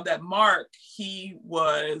Mark, he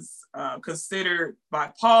was considered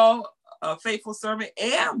by Paul a faithful servant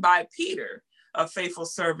and by Peter a faithful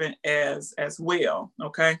servant as well.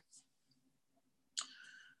 Okay.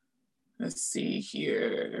 Let's see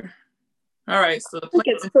here. All right. So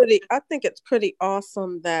I think it's pretty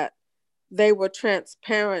awesome that they were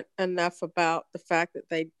transparent enough about the fact that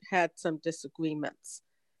they had some disagreements.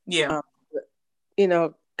 Yeah.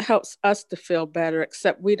 Helps us to feel better,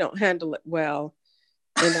 except we don't handle it well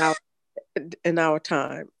in our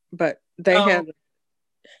time, but they handle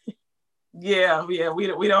it. Yeah, we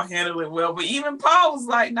don't handle it well. But even Paul was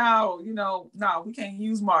like, no, we can't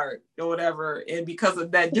use Mark or whatever. And because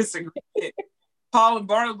of that disagreement, Paul and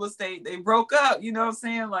Barnabas, they broke up, you know what I'm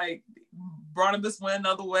saying? Like Barnabas went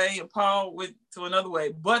another way and Paul went to another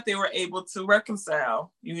way, but they were able to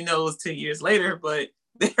reconcile, even though it was 10 years later, but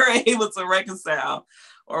they were able to reconcile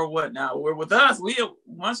or whatnot. Where with us,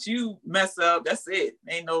 once you mess up, that's it.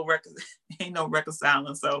 Ain't no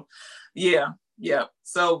reconciling. So yeah.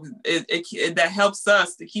 So it that helps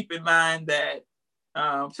us to keep in mind that,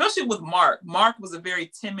 especially with Mark was a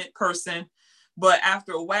very timid person, but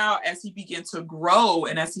after a while, as he began to grow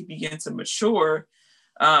and as he began to mature,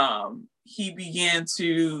 he began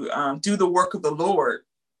to do the work of the Lord.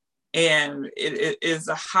 And it is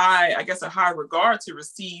a high regard to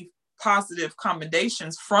receive positive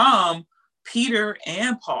commendations from Peter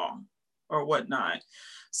and Paul or whatnot.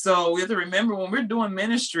 So we have to remember, when we're doing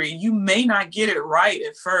ministry, you may not get it right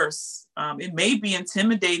at first. It may be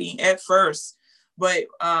intimidating at first, but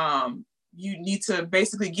you need to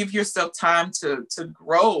basically give yourself time to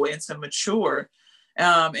grow and to mature,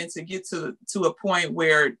 and to get to a point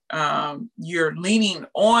where you're leaning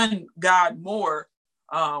on God more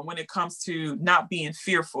when it comes to not being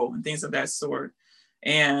fearful and things of that sort.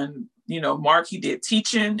 And, Mark, he did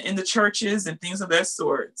teaching in the churches and things of that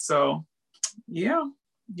sort. So, yeah.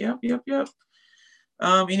 Yep.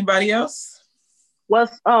 Anybody else? Was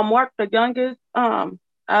Mark the youngest out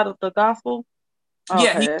of the gospel?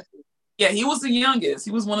 Okay. He was the youngest.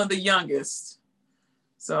 He was one of the youngest.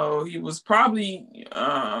 So he was probably,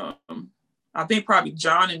 I think probably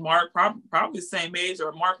John and Mark probably the same age,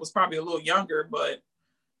 or Mark was probably a little younger, but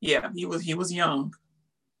yeah, he was young.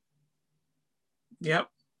 Yep.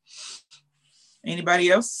 Anybody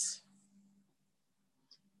else?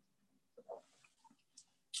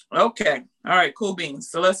 Okay. All right, cool beans.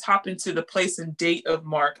 So let's hop into the place and date of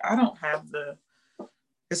Mark. I don't have the,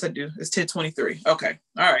 yes I do. It's 10:23. Okay.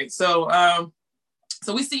 All right. So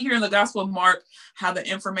we see here in the Gospel of Mark how the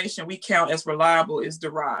information we count as reliable is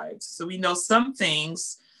derived. So we know some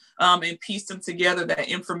things and piece them together, that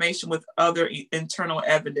information with other internal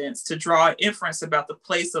evidence to draw inference about the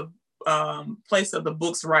place of the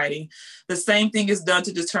book's writing. The same thing is done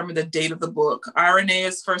to determine the date of the book.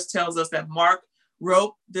 Irenaeus first tells us that Mark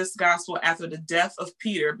wrote this gospel after the death of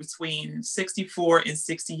Peter between 64 and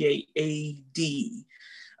 68 AD.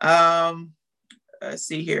 Let's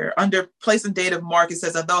see here. Under place and date of Mark, it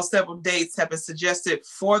says, although several dates have been suggested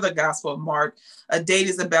for the Gospel of Mark, a date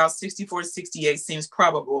is about 64 to 68 seems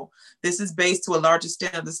probable. This is based to a large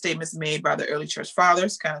extent of the statements made by the early church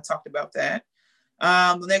fathers. Kind of talked about that.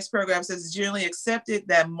 The next paragraph says, it's generally accepted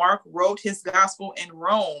that Mark wrote his gospel in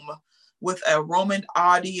Rome with a Roman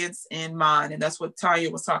audience in mind. And that's what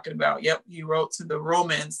Tanya was talking about. Yep, he wrote to the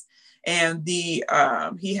Romans. And he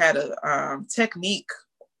had a technique,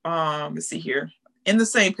 let's see here. In the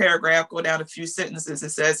same paragraph, go down a few sentences.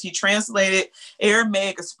 It says, he translated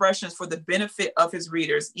Aramaic expressions for the benefit of his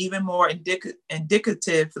readers. Even more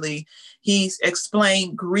indicatively, he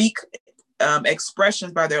explained Greek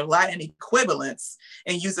expressions by their Latin equivalents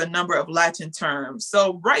and used a number of Latin terms.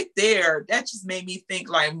 So right there, that just made me think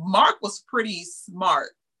like Mark was pretty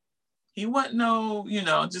smart. He wasn't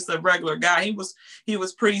just a regular guy. He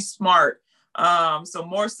was pretty smart. So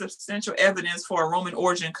more substantial evidence for a Roman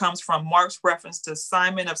origin comes from Mark's reference to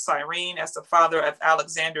Simon of Cyrene as the father of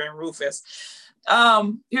Alexander and Rufus.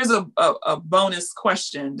 Here's a bonus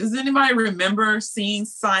question. Does anybody remember seeing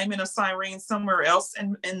Simon of Cyrene somewhere else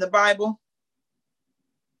in the Bible?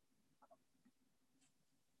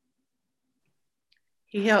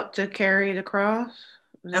 He helped to carry the cross.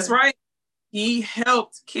 That's right. He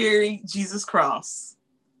helped carry Jesus' cross.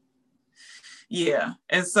 Yeah,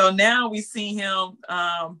 and so now we see him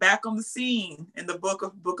back on the scene in the book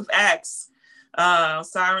of Acts.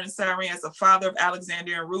 Simon and Cyrene as the father of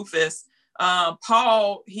Alexander and Rufus.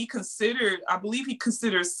 Paul, I believe he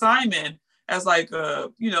considered Simon as like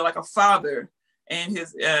a father, and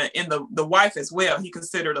his in the wife as well. He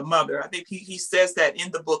considered a mother. I think he says that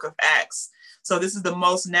in the book of Acts. So this is the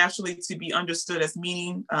most naturally to be understood as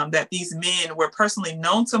meaning that these men were personally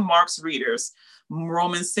known to Mark's readers.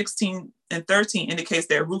 Romans 16 and 13 indicates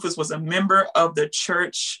that Rufus was a member of the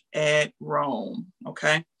church at Rome.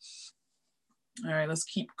 Okay. All right, let's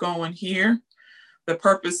keep going here. The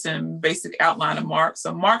purpose and basic outline of Mark.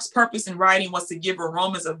 So Mark's purpose in writing was to give the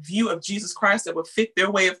Romans a view of Jesus Christ that would fit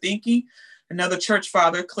their way of thinking. Another church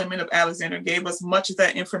father, Clement of Alexander, gave us much of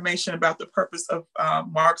that information about the purpose of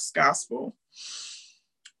Mark's gospel.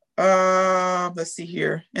 Let's see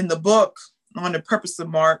here. In the book on the purpose of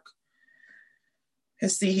Mark,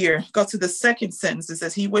 let's see here. Go to the second sentence. It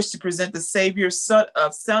says, he wished to present the Savior, Son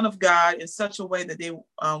of God, in such a way that they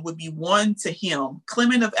would be one to him.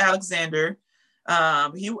 Clement of Alexander,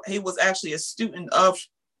 he was actually a student of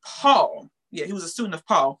Paul. Yeah, he was a student of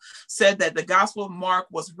Paul, said that the Gospel of Mark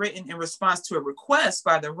was written in response to a request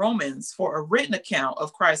by the Romans for a written account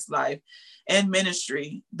of Christ's life and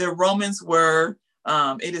ministry. The Romans were,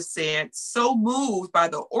 it is said, so moved by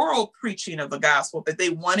the oral preaching of the gospel that they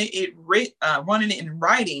wanted it in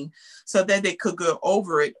writing so that they could go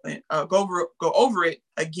over it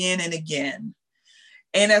again and again.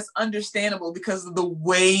 And that's understandable because of the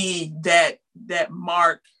way that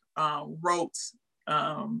Mark wrote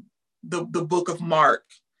the book of Mark.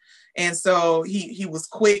 And so he was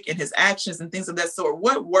quick in his actions and things of that sort.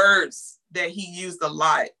 What words that he used a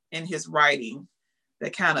lot in his writing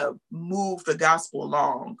that kind of moved the gospel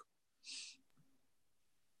along?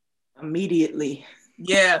 Immediately.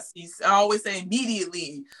 Yes, he's always saying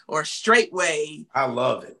immediately or straightway. I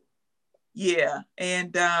love it. Yeah,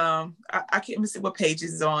 and I can't even see what page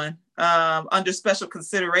it's on. Under special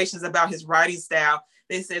considerations about his writing style,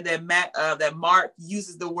 they said that Mark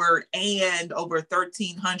uses the word "and" over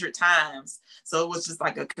 1,300 times. So it was just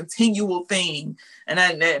like a continual thing.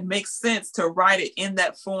 And that makes sense to write it in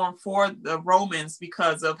that form for the Romans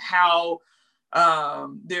because of how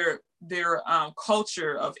their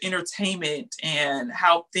culture of entertainment and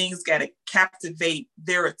how things got to captivate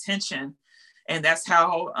their attention. And that's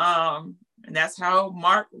how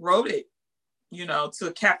Mark wrote it,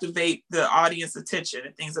 to captivate the audience attention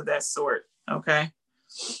and things of that sort. Okay.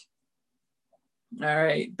 All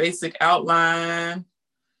right, basic outline.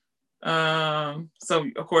 So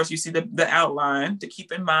of course you see the outline to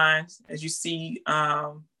keep in mind as you see.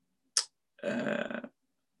 Yep.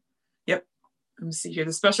 let me see here,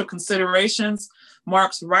 the special considerations,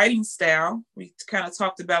 Mark's writing style. We kind of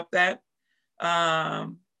talked about that.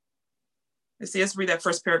 Let's read that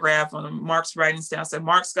first paragraph on Mark's writing style. It said,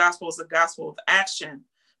 Mark's gospel is a gospel of action,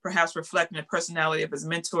 perhaps reflecting the personality of his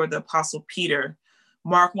mentor, the Apostle Peter.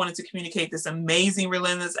 Mark wanted to communicate this amazing,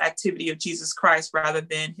 relentless activity of Jesus Christ rather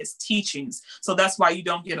than his teachings. So that's why you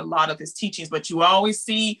don't get a lot of his teachings, but you always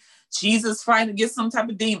see Jesus fighting against some type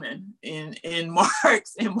of demon in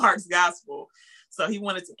Mark's gospel. So he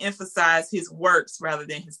wanted to emphasize his works rather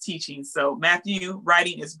than his teachings. So Matthew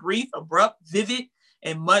writing is brief, abrupt, vivid,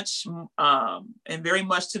 and very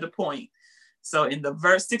much to the point. So in the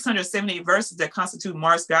 678 verses that constitute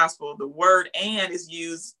Mark's gospel, the word "and" is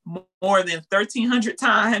used more than 1,300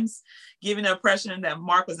 times, giving the impression that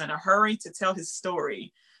Mark was in a hurry to tell his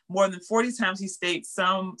story. More than 40 times he states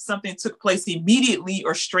something took place immediately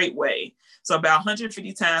or straightway. So about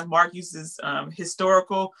 150 times Mark uses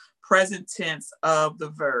historical present tense of the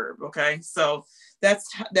verb. Okay, so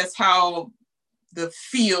that's how the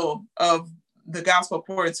feel of the gospel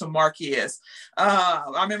according to Mark is.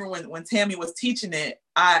 I remember when Tammy was teaching it,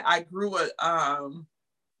 I grew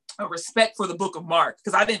a respect for the book of Mark,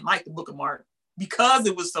 because I didn't like the book of Mark because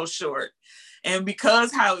it was so short and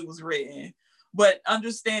because how it was written. But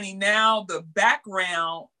understanding now the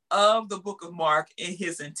background of the book of Mark and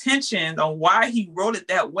his intentions on why he wrote it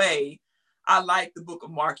that way, I like the book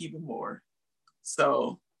of Mark even more.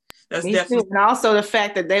 So that's definitely. And also the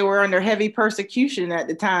fact that they were under heavy persecution at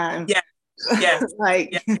the time. Yeah. Yeah.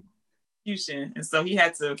 Like persecution. And so he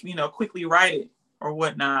had to, quickly write it or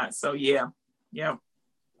whatnot. So yeah. Yeah.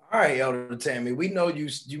 All right, Elder Tammy, we know you.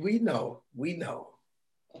 We know.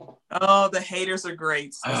 Oh, the haters are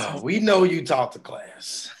great. We know you taught the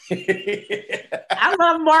class. I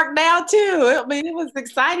love Mark now too. I mean, it was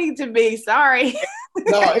exciting to me. Sorry.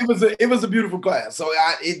 No, it was a beautiful class. So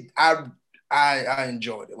I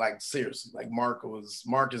enjoyed it. Like seriously, like Mark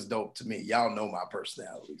is dope to me. Y'all know my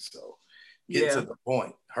personality, so get to the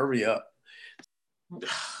point. Hurry up.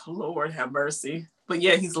 Lord have mercy. But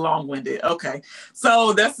yeah, he's long-winded. Okay,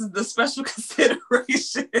 so this is the special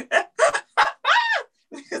consideration.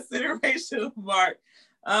 Consideration of Mark.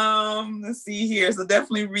 Let's see here. So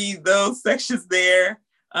definitely read those sections there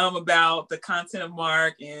about the content of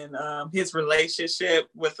Mark and his relationship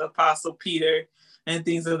with Apostle Peter and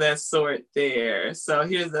things of that sort there. So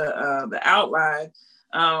here's the outline.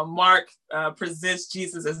 Mark presents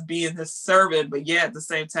Jesus as being his servant, but yet at the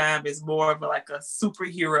same time is more of like a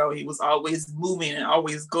superhero. He was always moving and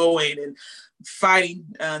always going and fighting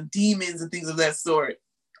demons and things of that sort.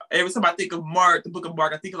 Every time I think of Mark, the book of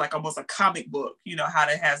Mark, I think of like almost a comic book, how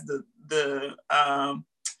that has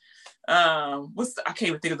I can't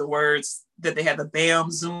even think of the words that they had, the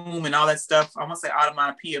bam, zoom, and all that stuff. I want to say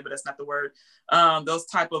onomatopoeia, but that's not the word. Those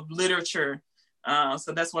type of literature.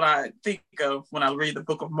 So that's what I think of when I read the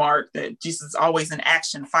book of Mark, that Jesus is always in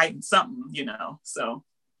action, fighting something, So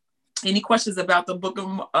any questions about the book of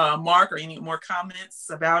Mark or any more comments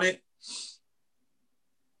about it?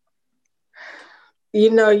 You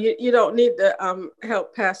don't need to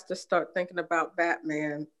help Pastor start thinking about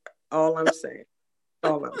Batman. All I'm saying.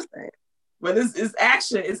 But it's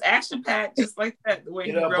action packed, just like that. The way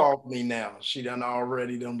Get up off me now. She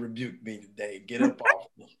already rebuked me today. Get up off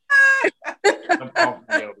me. Get up off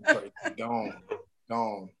me, Elder Tracy.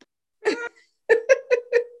 Gone.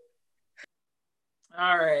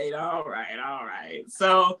 All right.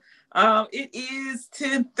 So it is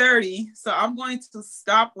 10:30. So I'm going to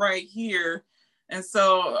stop right here. And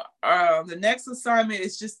so the next assignment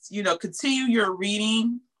is just, continue your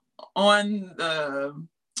reading on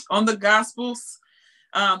the Gospels.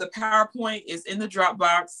 The PowerPoint is in the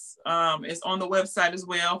Dropbox. It's on the website as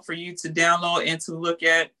well for you to download and to look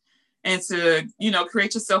at and to,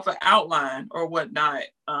 create yourself an outline or whatnot,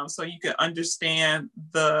 so you can understand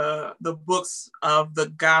the books of the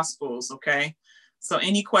Gospels, okay? So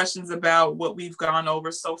any questions about what we've gone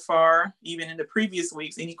over so far, even in the previous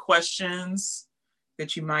weeks, any questions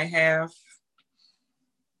that you might have?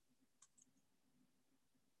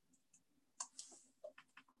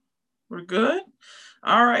 We're good?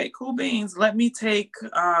 All right, cool beans. Let me take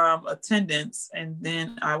attendance and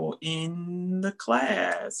then I will end the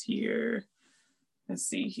class here. Let's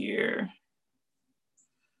see here.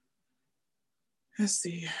 Let's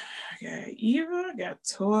see. I got Eva, I got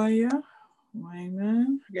Toya,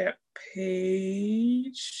 Wyman, I got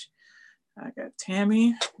Paige, I got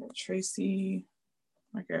Tammy, I got Tracy,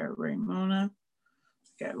 I got Raymona,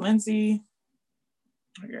 I got Lindsay,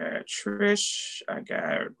 I got Trish, I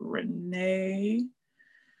got Renee.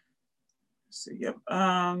 Let's see, yep.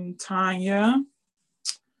 Tanya.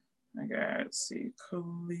 I got,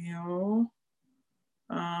 Khalil.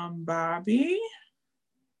 Bobby,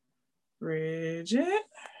 Bridget,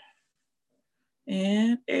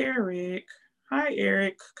 and Eric. Hi,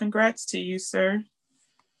 Eric. Congrats to you, sir.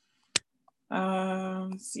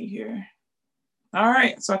 Let's see here. All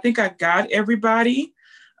right, so I think I got everybody.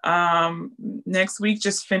 Next week,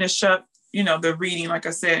 just finish up, the reading, like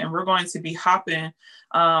I said, and we're going to be hopping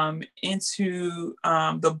into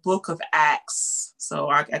the book of Acts. So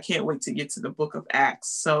I can't wait to get to the book of Acts.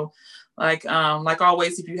 So like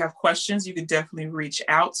always, if you have questions, you can definitely reach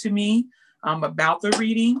out to me about the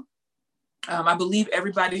reading. I believe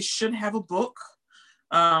everybody should have a book.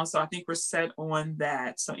 So I think we're set on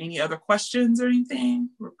that. So any other questions or anything?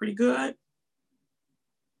 We're pretty good.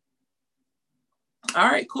 All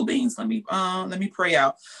right, cool beans. Let me pray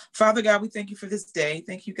out. Father God, we thank you for this day.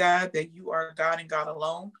 Thank you, God, that you are God and God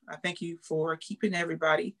alone. I thank you for keeping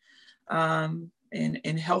everybody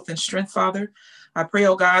in health and strength, Father. I pray,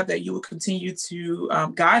 oh God, that you will continue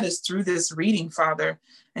to guide us through this reading, Father,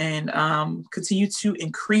 and continue to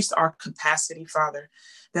increase our capacity, Father,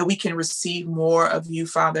 that we can receive more of you,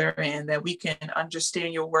 Father, and that we can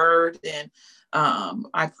understand your word. And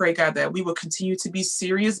I pray, God, that we will continue to be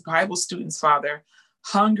serious Bible students, Father,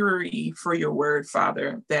 hungry for your word,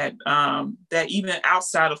 Father, that even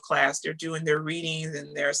outside of class, they're doing their readings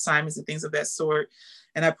and their assignments and things of that sort.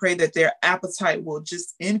 And I pray that their appetite will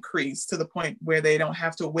just increase to the point where they don't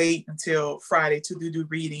have to wait until Friday to do the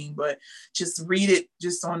reading, but just read it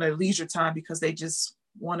just on their leisure time because they just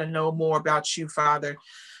want to know more about you, Father.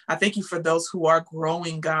 I thank you for those who are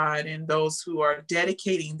growing, God, and those who are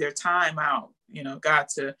dedicating their time out, God,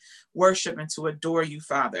 to worship and to adore you,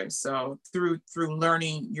 Father. So through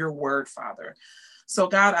learning your word, Father. So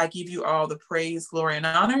God, I give you all the praise, glory, and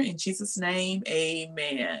honor in Jesus' name.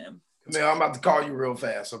 Amen. Come here, I'm about to call you real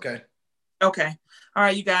fast, okay? Okay. All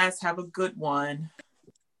right, you guys have a good one.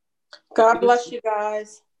 God bless you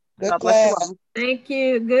guys. Good class. Thank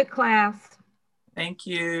you. Good class. Thank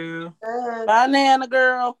you. Bye, Nana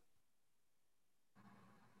girl.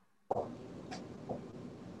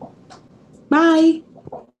 Bye.